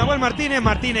 Busca a Nahuel Martínez.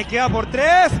 Martínez que va por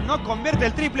 3. No convierte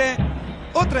el triple.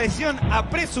 Otra decisión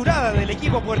apresurada del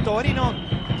equipo puertovarino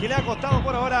que le ha costado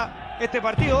por ahora este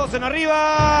partido. 2 en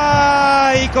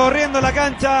arriba. Y corriendo la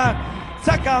cancha.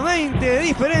 Saca 20 de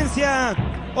diferencia.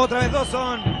 Otra vez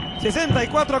Dawson.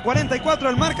 64 a 44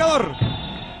 el marcador.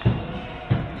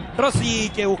 Rossi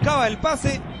que buscaba el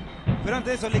pase, pero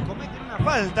antes de eso le cometen una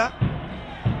falta.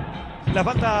 La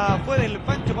falta fue del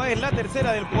Pancho Páez, la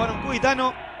tercera del jugador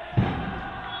ancuditano.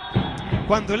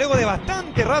 Cuando luego de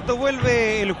bastante rato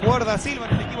vuelve el jugador da Silva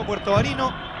en el equipo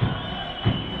puertovarino.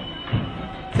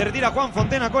 Se retira Juan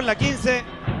Fontena con la 15.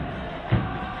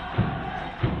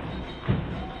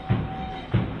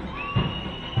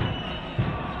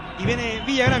 Y viene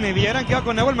Villagrán que va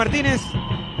con Nahuel Martínez.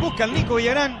 Busca al Nico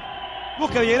Villagrán.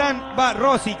 Busca a Villagrán, va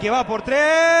Rossi que va por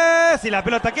 3 y la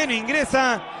pelota que no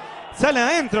ingresa. Sale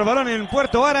adentro el balón en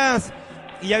Puerto Varas.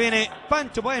 Y ya viene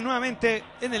Pancho Páez nuevamente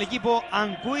en el equipo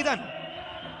ancuditano.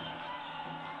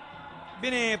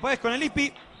 Viene Páez con el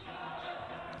Lippi.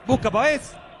 Busca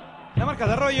Páez. La marca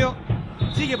de Arroyo.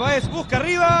 Sigue Páez, busca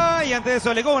arriba. Y antes de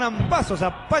eso le cobran pasos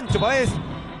a Pancho Páez,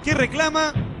 que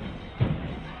reclama.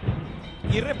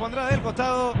 Y repondrá del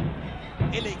costado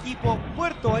el equipo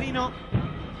puertovarino,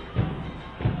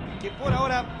 que por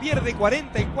ahora pierde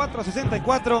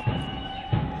 44-64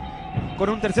 con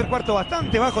un tercer cuarto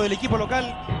bastante bajo del equipo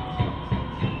local.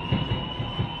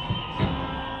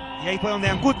 Y ahí fue donde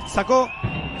Ancud sacó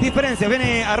diferencias.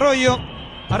 Viene Arroyo.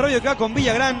 Arroyo que va con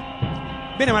Villagrán.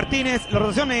 Viene Martínez. La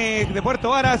rotación de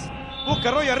Puerto Varas. Busca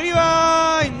Arroyo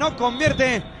arriba. Y no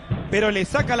convierte. Pero le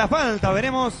saca la falta.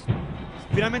 Veremos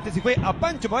finalmente si fue a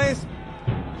Pancho Páez,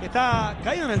 que está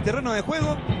caído en el terreno de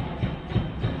juego.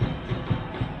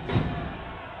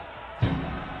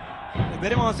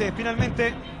 Veremos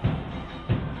finalmente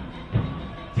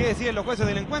qué deciden los jueces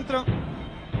del encuentro.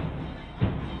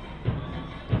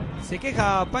 Se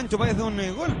queja Pancho Páez de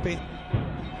un golpe.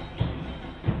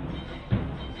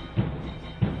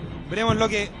 Veremos lo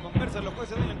que conversan los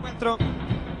jueces del encuentro.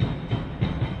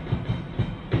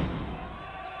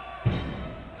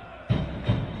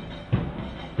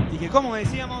 Y que, como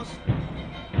decíamos,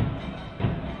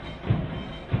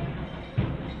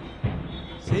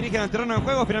 se dirigen al terreno de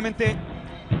juego. Finalmente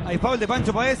hay foul de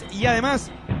Pancho Páez y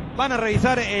además van a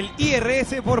revisar el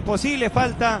IRS por posible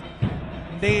falta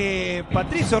de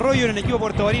Patricio Arroyo en el equipo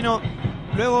puertovarino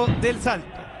luego del salto.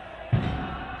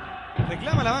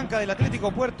 Reclama la banca del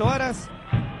Atlético Puerto Varas.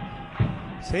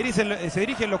 Se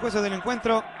dirigen los jueces del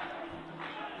encuentro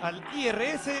al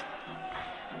IRS.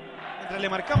 Mientras le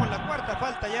marcamos la cuarta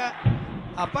falta ya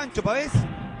a Pancho Páez.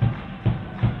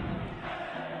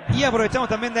 Y aprovechamos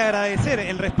también de agradecer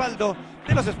el respaldo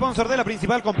de los sponsors de la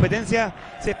principal competencia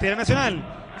cestera nacional.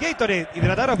 Gatorade,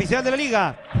 hidratador oficial de la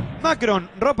liga. Macron,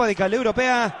 ropa de calidad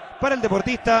europea para el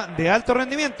deportista de alto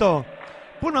rendimiento.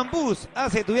 Pullman Bus,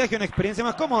 hace tu viaje una experiencia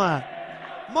más cómoda.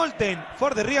 Molten,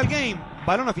 for the real game,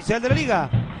 balón oficial de la liga.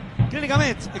 Clínica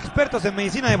Mets, expertos en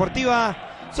medicina deportiva.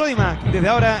 Sodimac, desde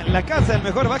ahora la casa del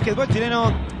mejor básquetbol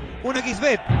chileno.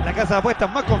 1xBet, la casa de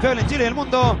apuestas más confiable en Chile y el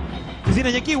mundo. Cecina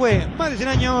Yequiwe, más de 100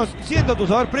 años, siendo tu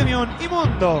sabor premium y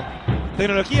mundo.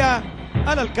 Tecnología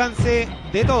al alcance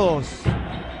de todos.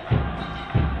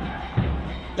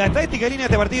 La estadística de línea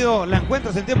de este partido la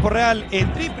encuentras en tiempo real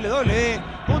en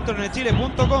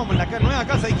www.lnchile.com, la nueva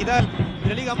casa digital de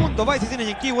la Liga Mundo by Cecina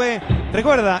Yequiwe.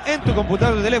 Recuerda, en tu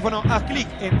computador de teléfono, haz clic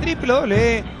en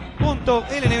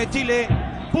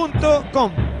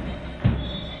www.lnbchile.com.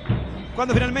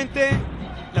 Cuando finalmente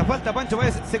la falta a Pancho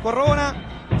Páez se corrobora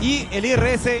y el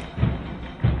IRS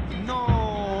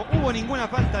no hubo ninguna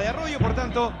falta de Arroyo, por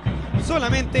tanto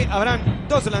solamente habrán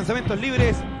 2 lanzamientos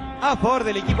libres a favor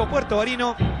del equipo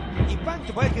puertovarino y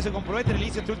Pancho Páez, que se compromete en el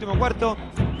inicio de este último cuarto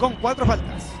con 4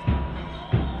 faltas.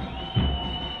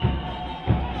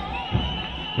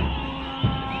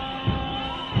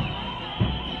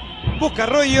 Busca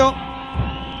Arroyo,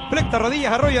 flecta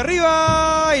rodillas, Arroyo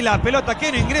arriba y la pelota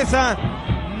que no ingresa.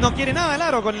 No quiere nada el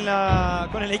aro con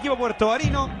el equipo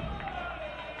puertovarino.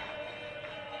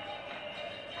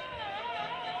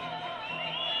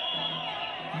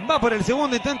 Va por el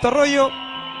segundo intento Arroyo.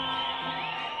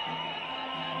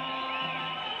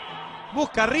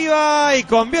 Busca arriba y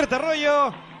convierte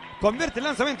Arroyo. Convierte el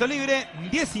lanzamiento libre.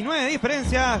 19 de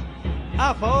diferencia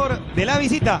a favor de la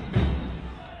visita.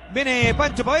 Viene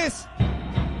Pancho Páez.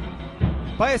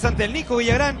 Páez ante el Nico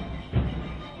Villagrán.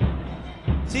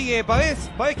 Sigue Páez.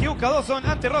 Páez que busca a Dawson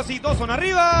ante Rossi. Dawson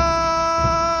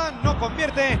arriba. No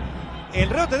convierte. El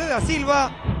rebote de Da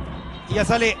Silva. Y ya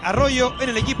sale Arroyo en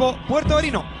el equipo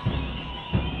puertovarino.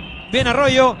 Bien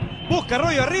Arroyo. Busca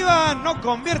Arroyo arriba. No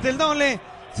convierte el doble.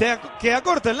 Se queda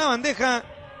corto en la bandeja.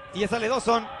 Y ya sale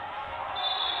Dawson,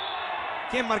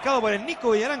 quien marcado por el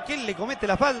Nico Villagrán, quien le comete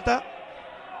la falta.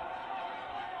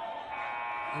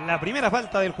 La primera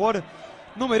falta del jugador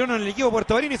número 1 en el equipo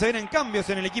puertovarino. Y se vienen cambios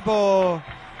en el equipo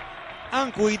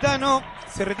ancuditano.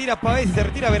 Se retira Pavés y se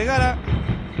retira Vergara.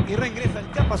 Y reingresa el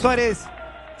Chapa Suárez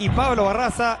y Pablo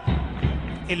Barraza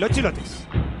en los chilotes.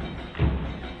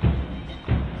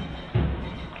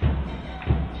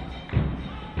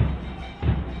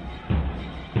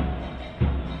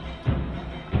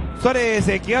 Suárez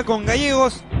que va con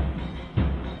Gallegos.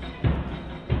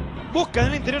 Busca en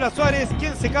el interior a Suárez,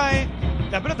 quien se cae.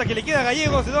 La pelota que le queda a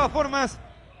Gallegos, de todas formas.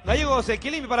 Gallegos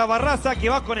que limpia para Barraza, que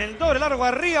va con el doble largo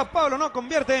arriba. Pablo no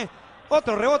convierte.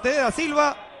 Otro rebote de Da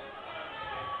Silva,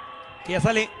 que ya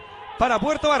sale para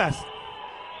Puerto Varas.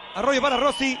 Arroyo para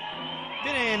Rossi.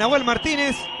 Viene Nahuel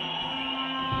Martínez.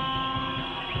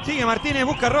 Sigue Martínez,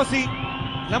 busca Rossi.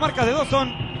 La marca de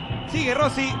Dawson. Sigue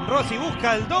Rossi. Rossi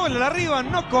busca el doble al arriba.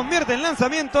 No convierte en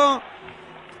lanzamiento.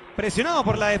 Presionado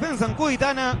por la defensa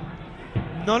ancuditana.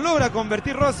 No logra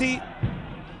convertir Rossi.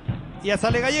 Y ya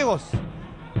sale Gallegos.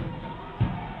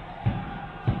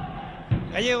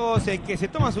 Gallegos que se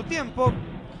toma su tiempo.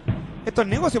 Esto es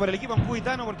negocio para el equipo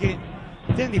ancuditano porque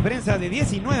tienen diferencia de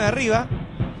 19 arriba.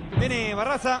 Viene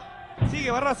Barraza. Sigue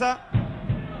Barraza.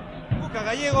 Busca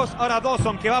Gallegos. Ahora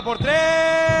Dawson que va por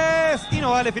 3. Y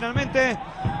no vale finalmente.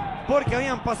 porque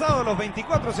habían pasado los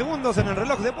 24 segundos en el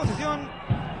reloj de posición.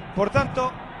 Por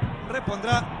tanto,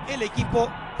 repondrá el equipo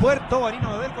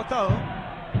puerto-varino del costado.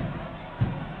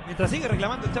 Mientras sigue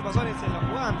reclamando el Chapa Suárez en la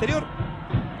jugada anterior.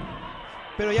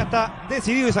 Pero ya está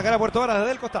decidido y sacará a Puerto Varas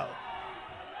desde el costado.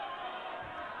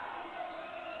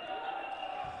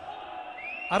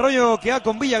 Arroyo que va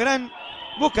con Villagrán.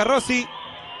 Busca a Rossi.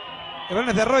 El balón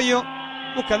es de Arroyo.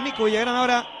 Busca al Nico Villagrán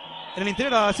ahora. En el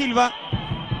interior a Da Silva.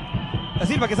 Da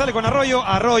Silva que sale con Arroyo.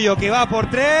 Arroyo que va por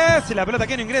 3. La pelota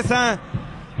que no ingresa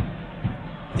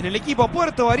en el equipo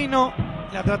puerto-varino.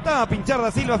 La trataba de pinchar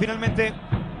Da Silva finalmente.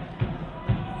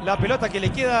 La pelota que le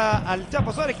queda al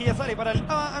Chapo Suárez, que ya sale para el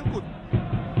Ancud.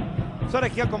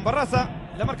 Suárez que va con Barraza.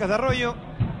 La marca es de Arroyo.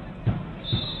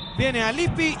 Viene a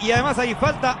Lippi y además hay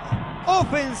falta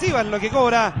ofensiva en lo que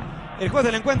cobra el juez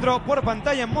del encuentro por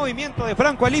pantalla en movimiento de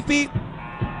Franco Alipi.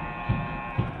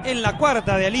 En la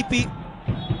cuarta de Alipi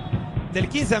del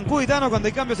 15 ancuditano, cuando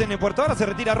hay cambios en el Puerto. Ahora se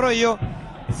retira Arroyo,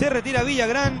 se retira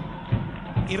Villagrán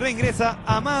y reingresa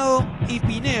Amado y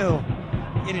Pinedo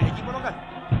en el equipo local.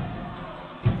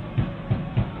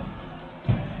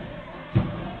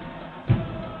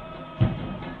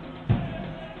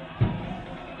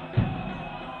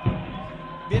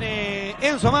 Viene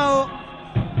Enzo Amado.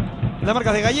 Las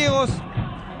marcas de Gallegos.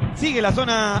 Sigue la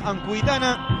zona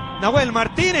ancuditana. Nahuel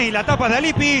Martínez y la tapa de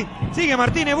Alipi. Sigue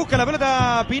Martínez, busca la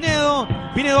pelota Pinedo.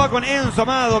 Pinedo va con Enzo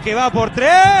Amado que va por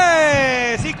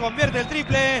 3. Y convierte el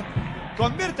triple.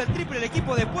 Convierte el triple el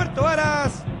equipo de Puerto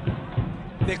Varas.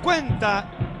 Descuenta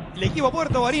el equipo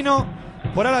puerto-varino.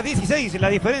 Por ahora 16 la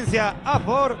diferencia a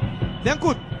favor de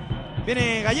Ancud.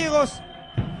 Viene Gallegos.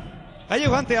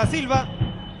 Gallegos ante Da Silva.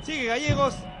 Sigue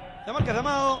Gallegos. La marca de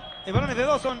Amado. El balón es de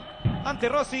Dawson. Ante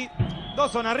Rossi.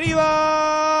 Dawson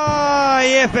arriba.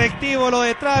 Y efectivo lo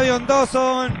de Tavrion.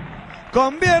 Dawson.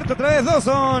 Convierte otra vez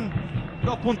Dawson.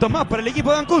 2 puntos más para el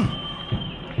equipo de Ancud.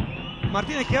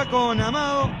 Martínez que va con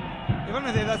Amado. El balón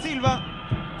es de Da Silva.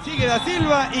 Sigue Da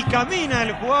Silva y camina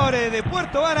el jugador de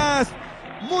Puerto Varas.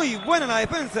 Muy buena la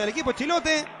defensa del equipo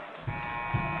chilote.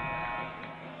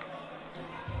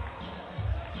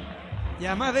 Y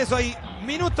además de eso hay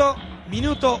minuto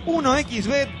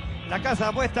 1xBet, la casa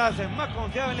de apuestas más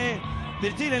confiable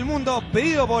del Chile y el mundo,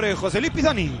 pedido por José Luis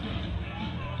Pisani.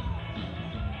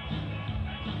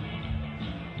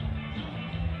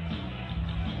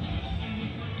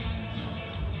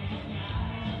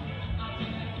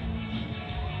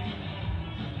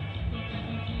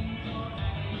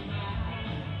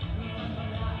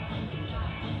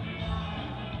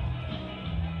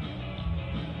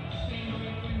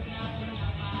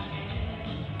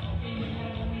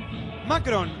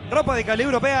 Macron, ropa de calidad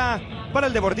europea para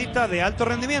el deportista de alto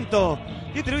rendimiento.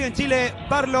 Distribuye en Chile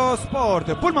Barlos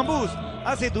Sport. Pullman Bus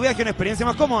hace tu viaje una experiencia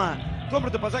más cómoda.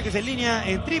 Compra tus pasajes en línea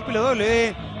en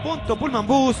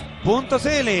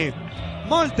www.pullmanbus.cl.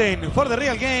 Molten for the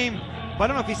Real Game,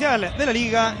 balón oficial de la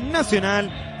Liga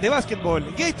Nacional de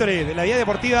Básquetbol. Gatorade, de la guía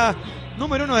deportiva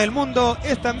número 1 del mundo,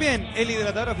 es también el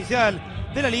hidratador oficial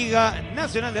de la Liga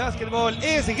Nacional de Básquetbol.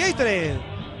 Es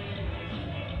Gatorade.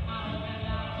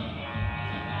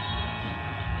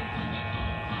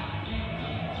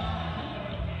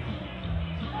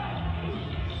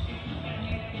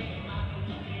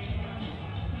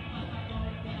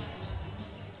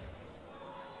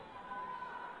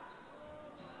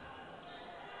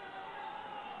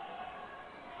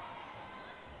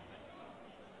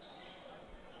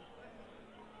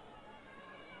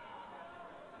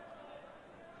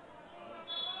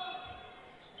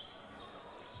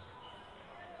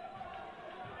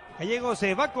 Gallegos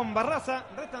se va con Barraza,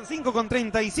 restan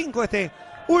 5:35 este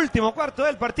último cuarto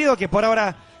del partido, que por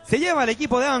ahora se lleva al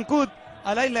equipo de Ancud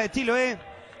a la isla de Chiloé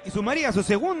y sumaría su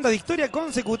segunda victoria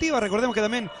consecutiva. Recordemos que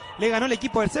también le ganó el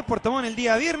equipo del CEP Puerto Montt el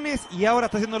día viernes y ahora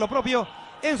está haciendo lo propio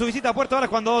en su visita a Puerto Varas,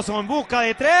 cuando Dawson busca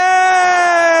de 3.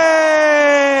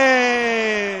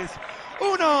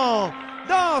 1,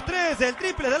 2, 3, el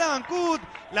triple de la Ancud,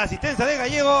 la asistencia de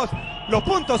Gallegos. Los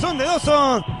puntos son de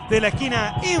Dawson, de la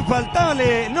esquina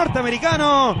infaltable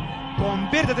norteamericano.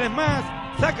 Convierte 3 más,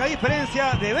 saca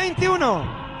diferencia de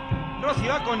 21. Rossi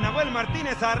va con Nahuel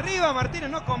Martínez arriba. Martínez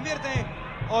no convierte.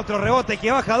 Otro rebote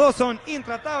que baja Dawson,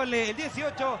 intratable. El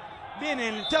 18, viene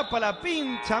el Chapa, la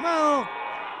pincha Amado.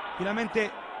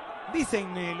 Finalmente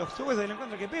dicen los jueces del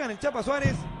encuentro que pegan el Chapa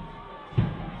Suárez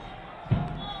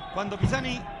cuando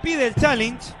Pisani pide el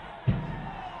challenge.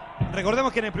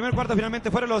 Recordemos que en el primer cuarto finalmente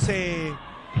fueron los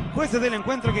jueces del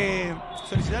encuentro que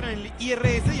solicitaron el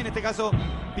IRS, y en este caso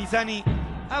Pisani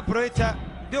aprovecha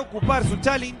de ocupar su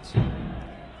challenge,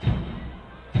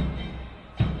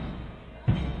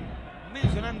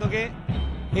 mencionando que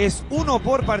es 1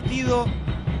 por partido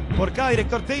por cada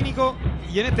director técnico,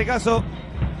 y en este caso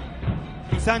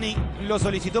Pisani lo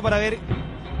solicitó para ver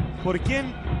por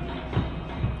quién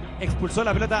expulsó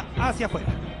la pelota hacia afuera.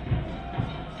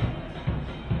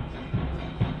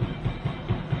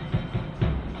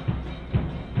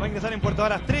 Va a ingresar en Puerto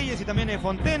Varas Treyes y también en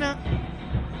Fontena.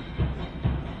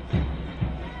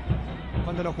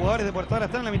 Cuando los jugadores de Puerto Varas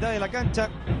están en la mitad de la cancha,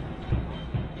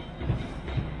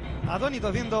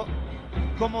 atónitos viendo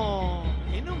cómo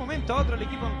en un momento a otro el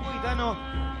equipo ancuditano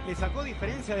le sacó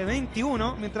diferencia de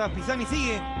 21, mientras Pisani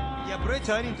sigue y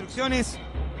aprovecha de dar instrucciones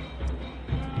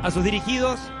a sus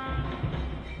dirigidos.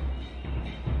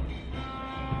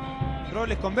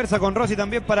 Robles conversa con Rossi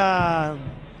también para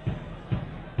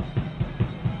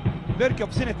ver qué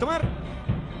opciones tomar.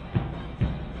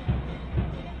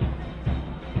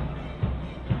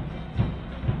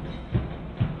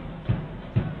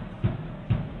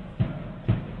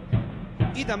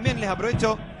 Y también les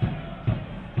aprovecho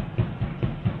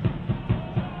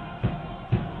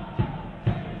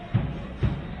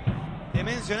de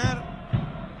mencionar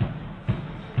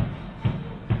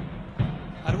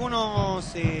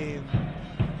algunos de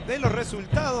los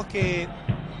resultados que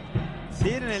se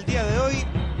dieron el día de hoy.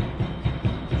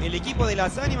 El equipo de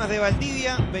las Ánimas de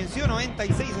Valdivia venció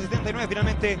 96-79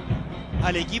 finalmente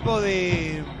al equipo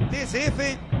de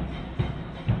TSF.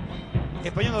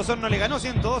 Español de Osorno le ganó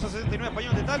 102-69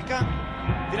 Español de Talca.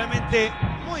 Finalmente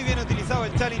muy bien utilizado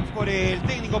el challenge por el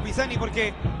técnico Pisani,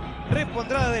 porque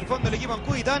respondrá desde el fondo el equipo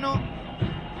ancuditano.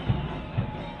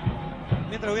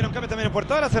 Mientras hubieron cambios también en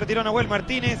Puerto Varas, se retiró Nahuel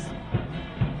Martínez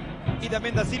y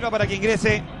también Da Silva para que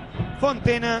ingrese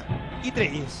Fontena y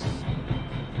Treyes.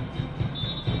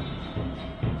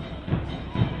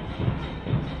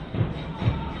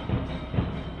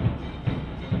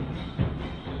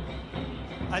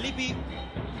 Alipi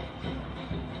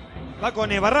va con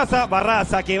Barraza,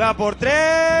 Barraza que va por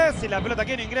 3 y la pelota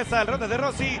que no ingresa al rebote de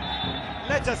Rossi,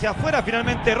 la echa hacia afuera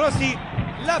finalmente Rossi,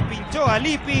 la pinchó a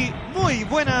Alipi, muy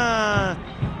buena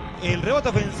el rebote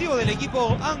ofensivo del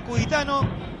equipo ancuditano,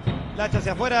 la echa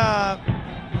hacia afuera,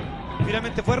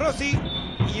 finalmente fue Rossi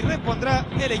y respondrá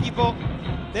el equipo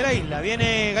de la isla.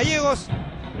 Viene Gallegos,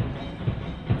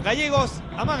 Gallegos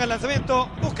amaga el lanzamiento,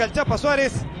 busca el Chapa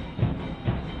Suárez.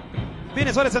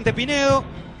 Viene Suárez ante Pinedo.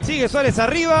 Sigue Suárez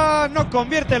arriba. No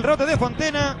convierte el rebote de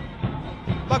Fontena.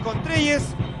 Va con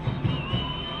Treyes.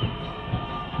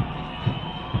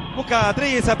 Busca a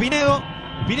Treyes a Pinedo.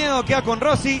 Pinedo queda con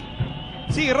Rossi.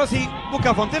 Sigue Rossi.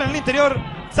 Busca a Fontena en el interior.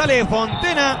 Sale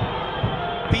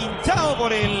Fontena. Pinchado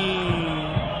por el...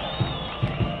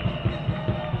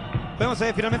 Vamos a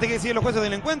ver finalmente qué deciden los jueces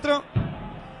del encuentro.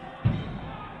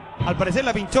 Al parecer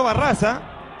la pinchó Barraza.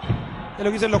 Es lo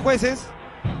que dicen los jueces.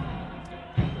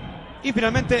 Y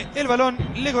finalmente el balón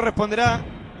le corresponderá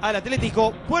al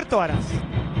Atlético Puerto Varas.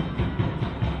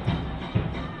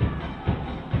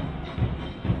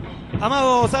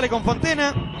 Amado sale con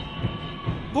Fontena.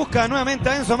 Busca nuevamente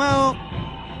a Enzo Amado.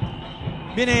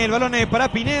 Viene el balón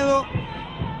para Pinedo.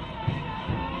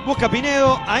 Busca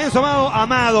Pinedo a Enzo Amado.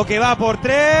 Amado que va por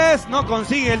 3. No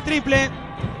consigue el triple.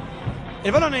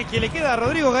 El balón que le queda a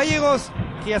Rodrigo Gallegos,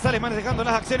 que ya sale manejando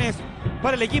las acciones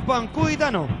para el equipo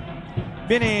ancuditano.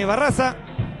 Viene Barraza.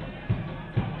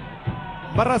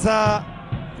 Barraza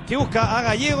que busca a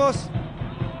Gallegos.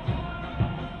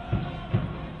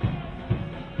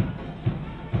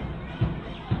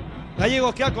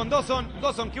 Gallegos que va con Dawson.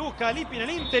 Dawson que busca a Lipi en el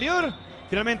interior.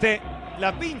 Finalmente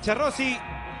la pincha Rossi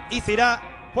y se irá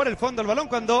por el fondo el balón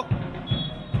cuando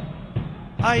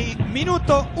hay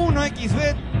minuto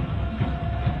 1xBet.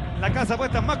 La casa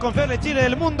apuestas más confiable de Chile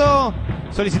del mundo.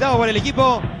 Solicitado por el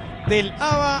equipo del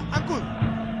ABA Ancud.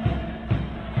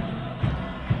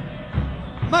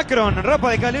 Macron,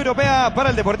 ropa de calidad europea para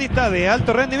el deportista de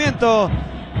alto rendimiento.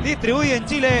 Distribuye en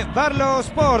Chile Barlos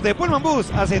Sport de Pullman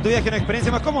Bus. Hace tu viaje una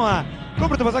experiencia más cómoda.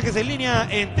 Compra tus pasajes en línea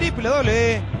en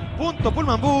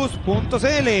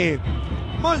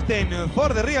www.pullmanbus.cl. Molten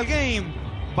for the Real Game,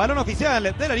 balón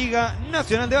oficial de la Liga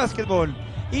Nacional de Básquetbol.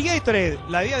 Y Gatorade,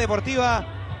 la vía deportiva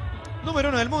número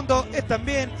 1 del mundo, es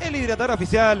también el hidratador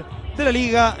oficial de la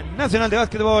Liga Nacional de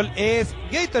Básquetbol, es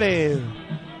Gatorade.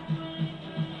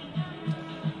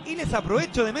 Y les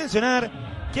aprovecho de mencionar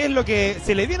qué es lo que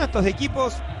se le viene a estos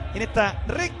equipos en esta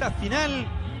recta final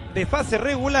de fase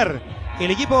regular.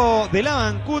 El equipo del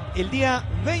Ancud el día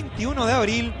 21 de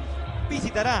abril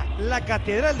visitará la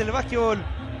Catedral del Básquetbol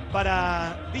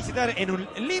para visitar en un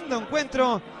lindo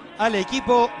encuentro al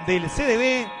equipo del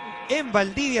CDB en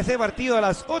Valdivia. Ese partido a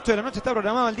las 8 de la noche está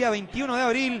programado el día 21 de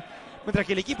abril, mientras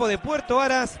que el equipo de Puerto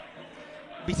Varas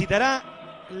visitará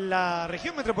la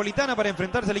región metropolitana para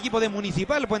enfrentarse al equipo de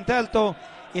Municipal Puente Alto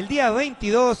el día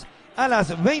 22 a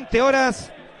las 20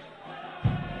 horas.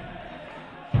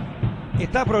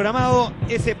 Está programado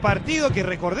ese partido que,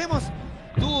 recordemos,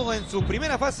 tuvo en su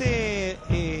primera fase,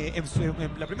 en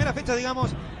la primera fecha,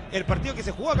 digamos, el partido que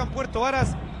se jugó acá en Puerto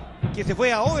Varas, que se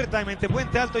fue a overtime entre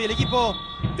Puente Alto y el equipo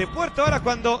de Puerto Varas,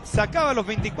 cuando sacaba los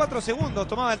 24 segundos,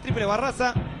 tomaba el triple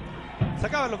Barraza,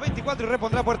 sacaba los 24 y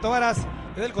repondrá Puerto Varas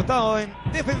desde el costado en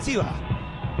defensiva.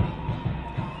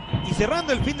 Y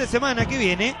cerrando el fin de semana que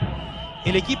viene,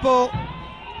 el equipo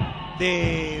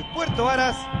de Puerto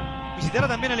Varas visitará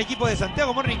también al equipo de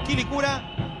Santiago Morning Quilicura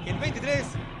el 23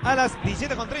 a las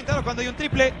 17:30 horas, cuando hay un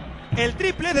triple. El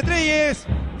triple de Treyes,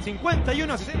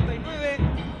 51-69,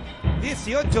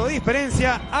 18 de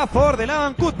diferencia a favor del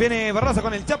Ancud. Viene Barraza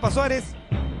con el Chapa Suárez.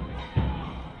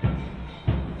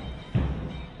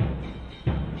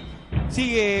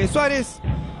 Sigue Suárez.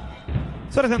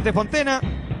 Suárez ante Fontena.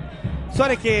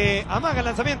 Suárez que amaga el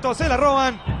lanzamiento, se la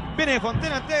roban. Viene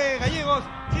Fontena ante Gallegos.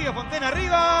 Sigue Fontena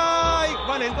arriba. Y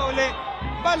vale el doble.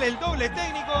 Vale el doble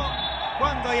técnico.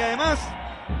 Cuando hay además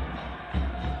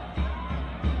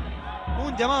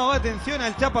un llamado de atención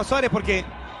al Chapa Suárez porque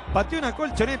pateó una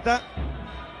colchoneta.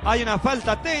 Hay una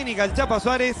falta técnica al Chapa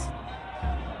Suárez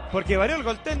porque varió el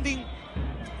goaltending.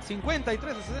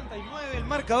 53-69 el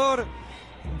marcador.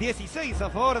 16 a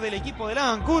favor del equipo de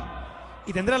la Ancud.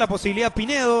 Y tendrá la posibilidad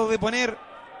Pinedo de poner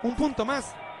un punto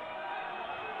más.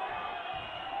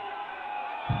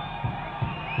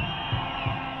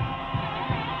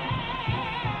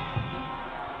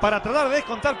 Para tratar de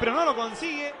descontar, pero no lo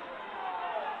consigue.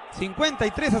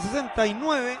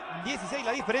 53-69, 16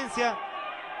 la diferencia.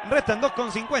 Restan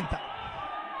 2,50.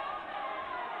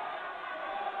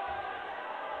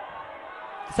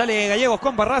 Sale Gallegos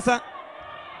con Barraza.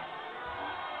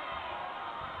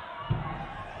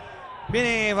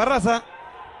 Viene Barraza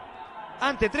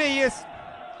ante Treyes.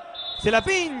 Se la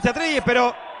pincha Treyes,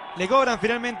 pero le cobran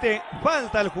finalmente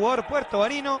falta al jugador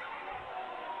puertovarino.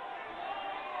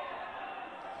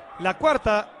 La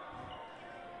cuarta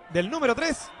del número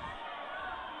 3.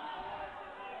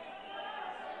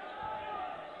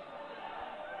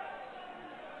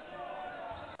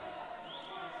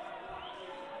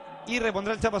 Y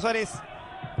repondrá el Chapa Suárez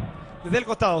desde el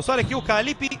costado. Suárez que busca a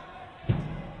Lipi.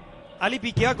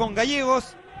 Alipi que va con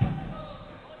Gallegos.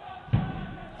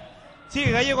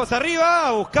 Sigue Gallegos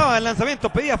arriba. Buscaba el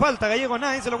lanzamiento. Pedía falta. Gallegos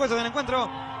nada. Dice los jueces del encuentro.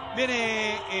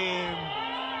 Viene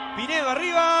Pinedo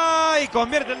arriba. Y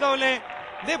convierte el doble.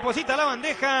 Deposita la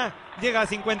bandeja. Llega a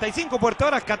 55 Puerto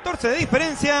Varas. 14 de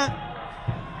diferencia.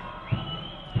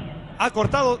 Ha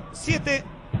cortado 7.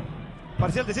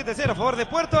 Parcial de 7-0 a favor de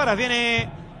Puerto Varas. Viene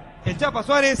el Chapa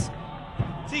Suárez.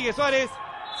 Sigue Suárez.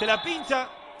 Se la pincha.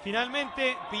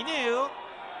 Finalmente Pinedo.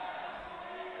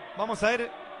 Vamos a ver.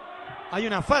 Hay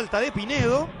una falta de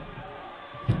Pinedo.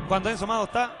 Cuando Enzo Amado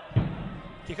está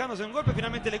quejándose de un golpe.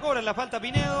 Finalmente le cobran la falta a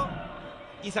Pinedo.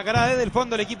 Y sacará desde el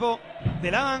fondo el equipo de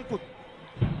la Ancud.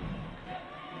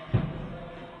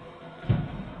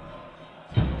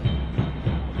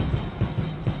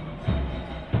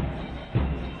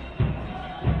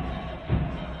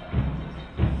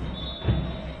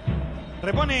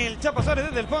 Repone el Chapa Suárez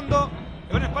desde el fondo.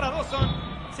 El para Dawson.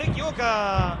 Se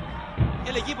equivoca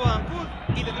el equipo de Ancud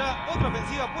y tendrá otra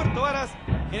ofensiva Puerto Varas.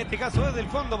 En este caso desde el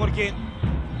fondo porque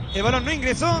el balón no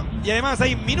ingresó. Y además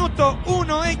hay minuto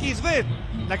 1xBet.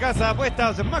 La casa de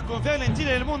apuestas más confiable en Chile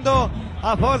y en el mundo.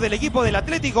 A favor del equipo del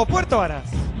Atlético Puerto Varas.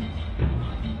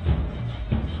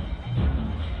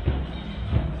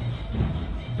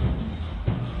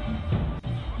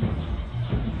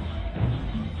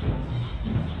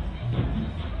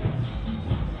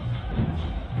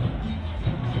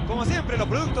 Como siempre, los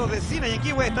productos de Cecina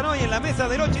Yanquihue están hoy en la mesa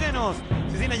de los chilenos.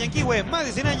 Cecina Yanquihue, más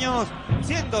de 100 años,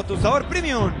 siendo tu sabor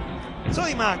premium.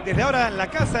 Sodimac, desde ahora en la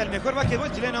casa del mejor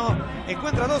básquetbol chileno.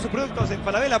 Encuentra todos sus productos en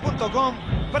falabella.com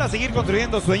para seguir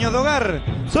construyendo sueños de hogar.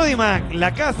 Sodimac,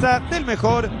 la casa del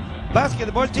mejor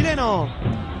básquetbol chileno.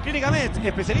 Clínica Mets,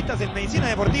 especialistas en medicina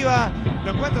deportiva.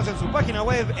 Lo encuentras en su página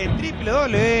web en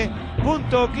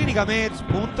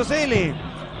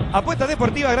www.clinicamets.cl. Apuestas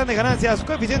deportivas, grandes ganancias,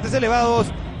 coeficientes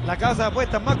elevados. La casa de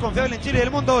apuestas más confiable en Chile y el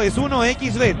mundo es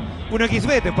 1xBet.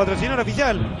 1xBet es patrocinador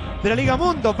oficial de la Liga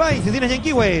Mundo País Cecina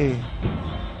Yanquihue.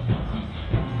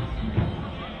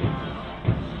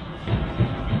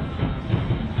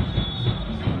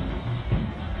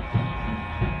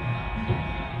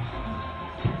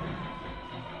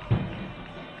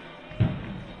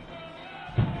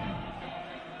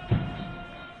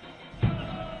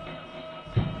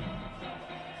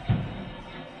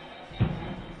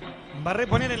 Va a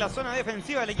reponer en la zona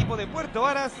defensiva el equipo de Puerto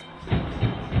Varas.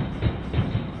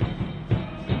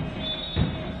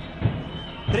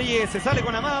 Treyes se sale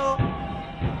con Amado.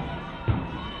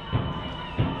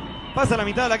 Pasa a la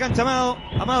mitad de la cancha Amado.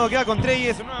 Amado queda con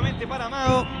Treyes. Nuevamente para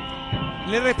Amado.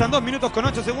 Le restan 2 minutos con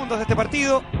 8 segundos de este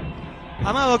partido.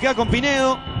 Amado queda con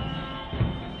Pinedo.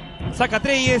 Saca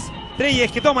Treyes.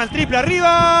 Treyes que toma el triple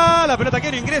arriba. La pelota que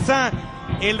no ingresa.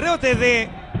 El rebote de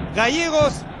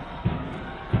Gallegos.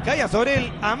 Caía sobre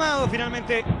el Amado.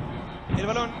 Finalmente el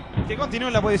balón que continúa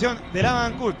en la posición de la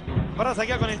Ancud. Varas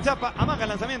queda con el Chapa. Amaga el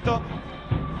lanzamiento.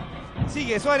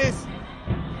 Sigue Suárez.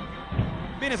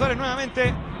 Viene Suárez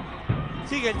nuevamente.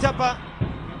 Sigue el Chapa.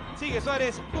 Sigue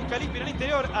Suárez. Busca a Limpia en el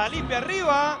interior. A Limpia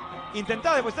arriba.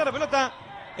 Intentaba depositar la pelota.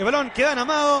 El balón queda en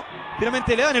Amado.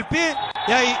 Finalmente le dan el pie.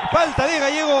 Y hay falta de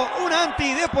Gallego. Una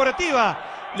antideportiva.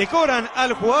 Le cobran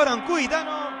al jugador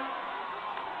ancuditano.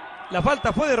 La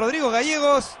falta fue de Rodrigo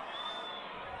Gallegos.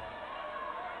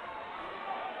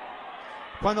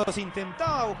 Cuando se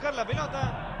intentaba buscar la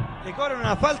pelota, le cobran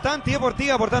una falta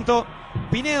antideportiva. Por tanto,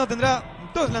 Pinedo tendrá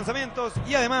 2 lanzamientos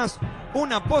y además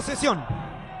una posesión.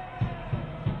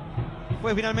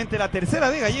 Fue finalmente la tercera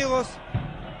de Gallegos.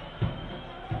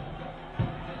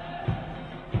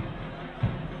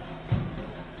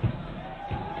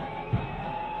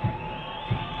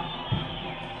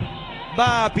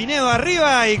 Va Pinedo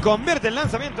arriba y convierte el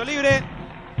lanzamiento libre.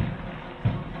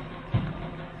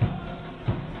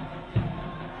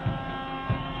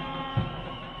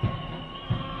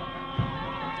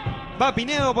 Va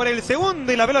Pinedo por el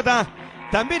segundo y la pelota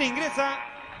también ingresa.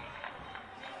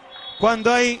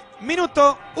 Cuando hay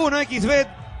minuto 1xBet,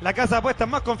 la casa de apuestas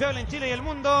más confiable en Chile y el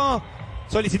mundo.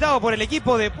 Solicitado por el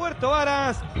equipo de Puerto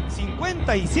Varas.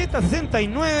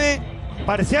 57-69.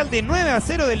 Parcial de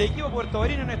 9-0 del equipo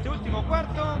puertovarino en este último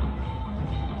cuarto.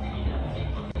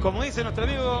 Como dice nuestro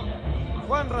amigo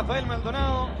Juan Rafael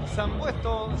Maldonado, se han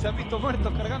visto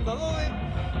muertos cargando adobe.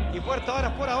 Y Puerto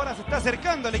Varas por ahora se está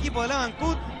acercando al equipo de la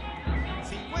Ancud.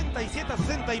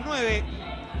 57-69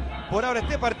 por ahora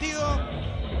este partido.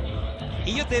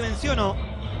 Y yo te menciono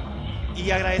y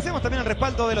agradecemos también el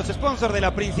respaldo de los sponsors de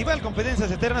la principal competencia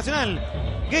internacional.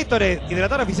 Gatorade,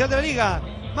 hidratador oficial de la liga.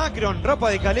 Macron, ropa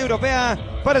de calidad europea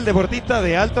para el deportista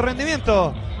de alto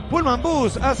rendimiento. Pullman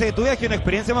Bus hace de tu viaje una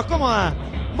experiencia más cómoda.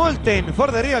 Molten,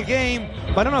 for the real game,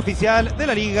 balón oficial de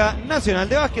la Liga Nacional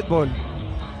de Básquetbol.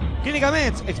 Clínica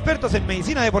Mets, expertos en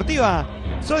medicina deportiva.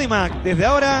 Sodimac, desde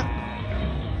ahora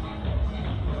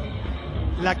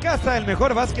la casa del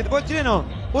mejor básquetbol chileno.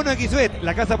 1xBet,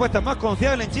 la casa apuesta más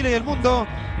confiable en Chile y el mundo.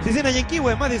 Cicena y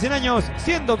Enquihue, más de 100 años,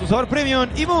 siendo tu sabor premium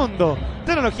y mundo.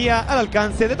 Tecnología al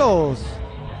alcance de todos.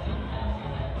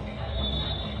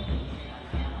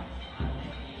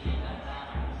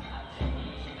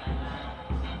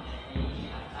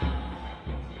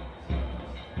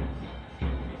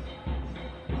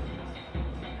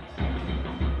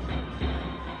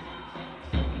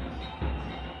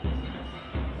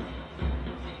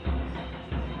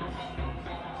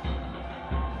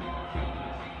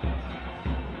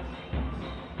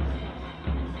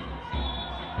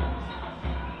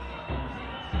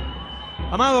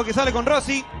 Amado que sale con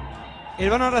Rossi. El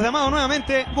balón atrás de Amado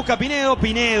nuevamente. Busca Pinedo.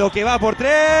 Pinedo que va por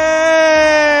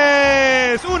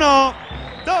 3. 1,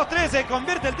 2, 3. Se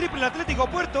convierte el triple el Atlético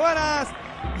Puerto Varas.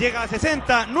 Llega a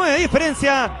 60. 9 de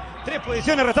diferencia. 3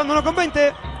 posiciones restando 1 con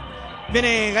 20.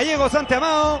 Viene Gallegos ante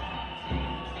Amado.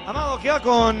 Amado que va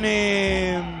con...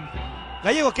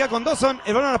 Gallegos que va con Dawson.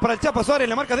 El balón para el Chapa Suárez.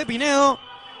 La marca de Pinedo.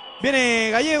 Viene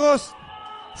Gallegos.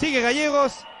 Sigue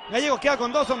Gallegos. Gallegos queda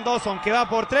con Dawson. Dawson que va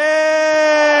por 3.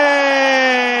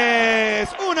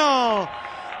 1,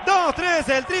 2, 3.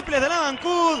 El triple de la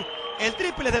Ancud. El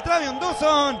triple de Tavrion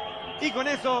Dawson. Y con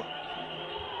eso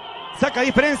saca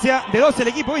diferencia de 12 el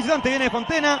equipo visitante. Viene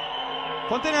Fontena.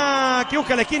 Fontena que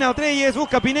busca la esquina a Treyes.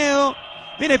 Busca Pinedo.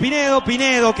 Viene Pinedo.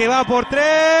 Pinedo que va por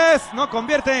 3. No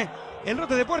convierte el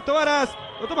rote de Puerto Varas.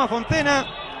 Lo toma Fontena.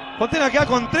 Fontena queda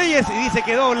con Treyes y dice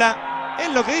que dobla.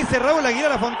 Es lo que dice Raúl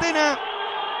Aguilar a Fontena.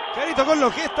 Clarito con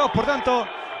los gestos, por tanto,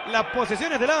 las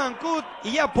posesiones de la Ancud.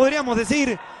 Y ya podríamos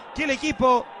decir que el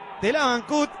equipo de la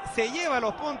Ancud se lleva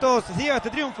los puntos, se lleva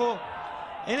este triunfo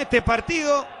en este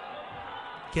partido,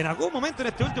 que en algún momento en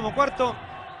este último cuarto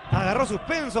agarró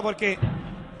suspenso porque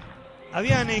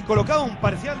habían colocado un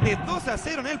parcial de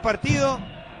 2-0 en el partido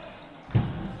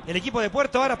el equipo de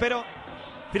Puerto Varas, pero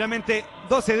finalmente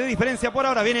 12 de diferencia por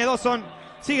ahora. Viene Dawson,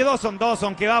 sigue Dawson,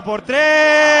 Dawson que va por 3.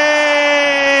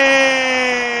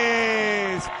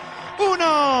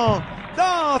 1,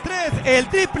 2, 3. El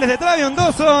triple de Tavrion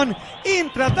Dawson.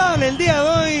 Intratable el día de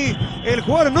hoy. El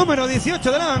jugador número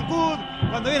 18 de la Ancud.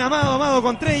 Cuando viene Amado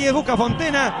con Treyes, busca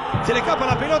Fontena, se le escapa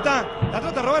la pelota, la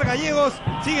trata a robar Gallegos,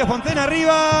 sigue Fontena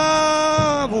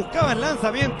arriba, buscaba el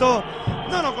lanzamiento,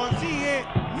 no lo consigue,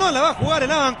 no la va a jugar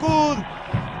el Ancud.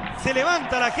 Se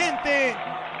levanta la gente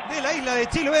de la isla de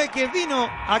Chiloé que vino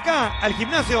acá al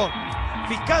gimnasio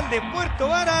fiscal de Puerto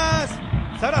Varas.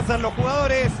 Se abrazan los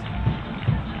jugadores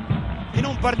en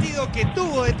un partido que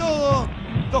tuvo de todo,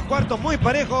 2 cuartos muy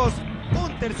parejos,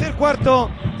 un tercer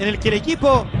cuarto en el que el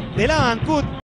equipo del Ancud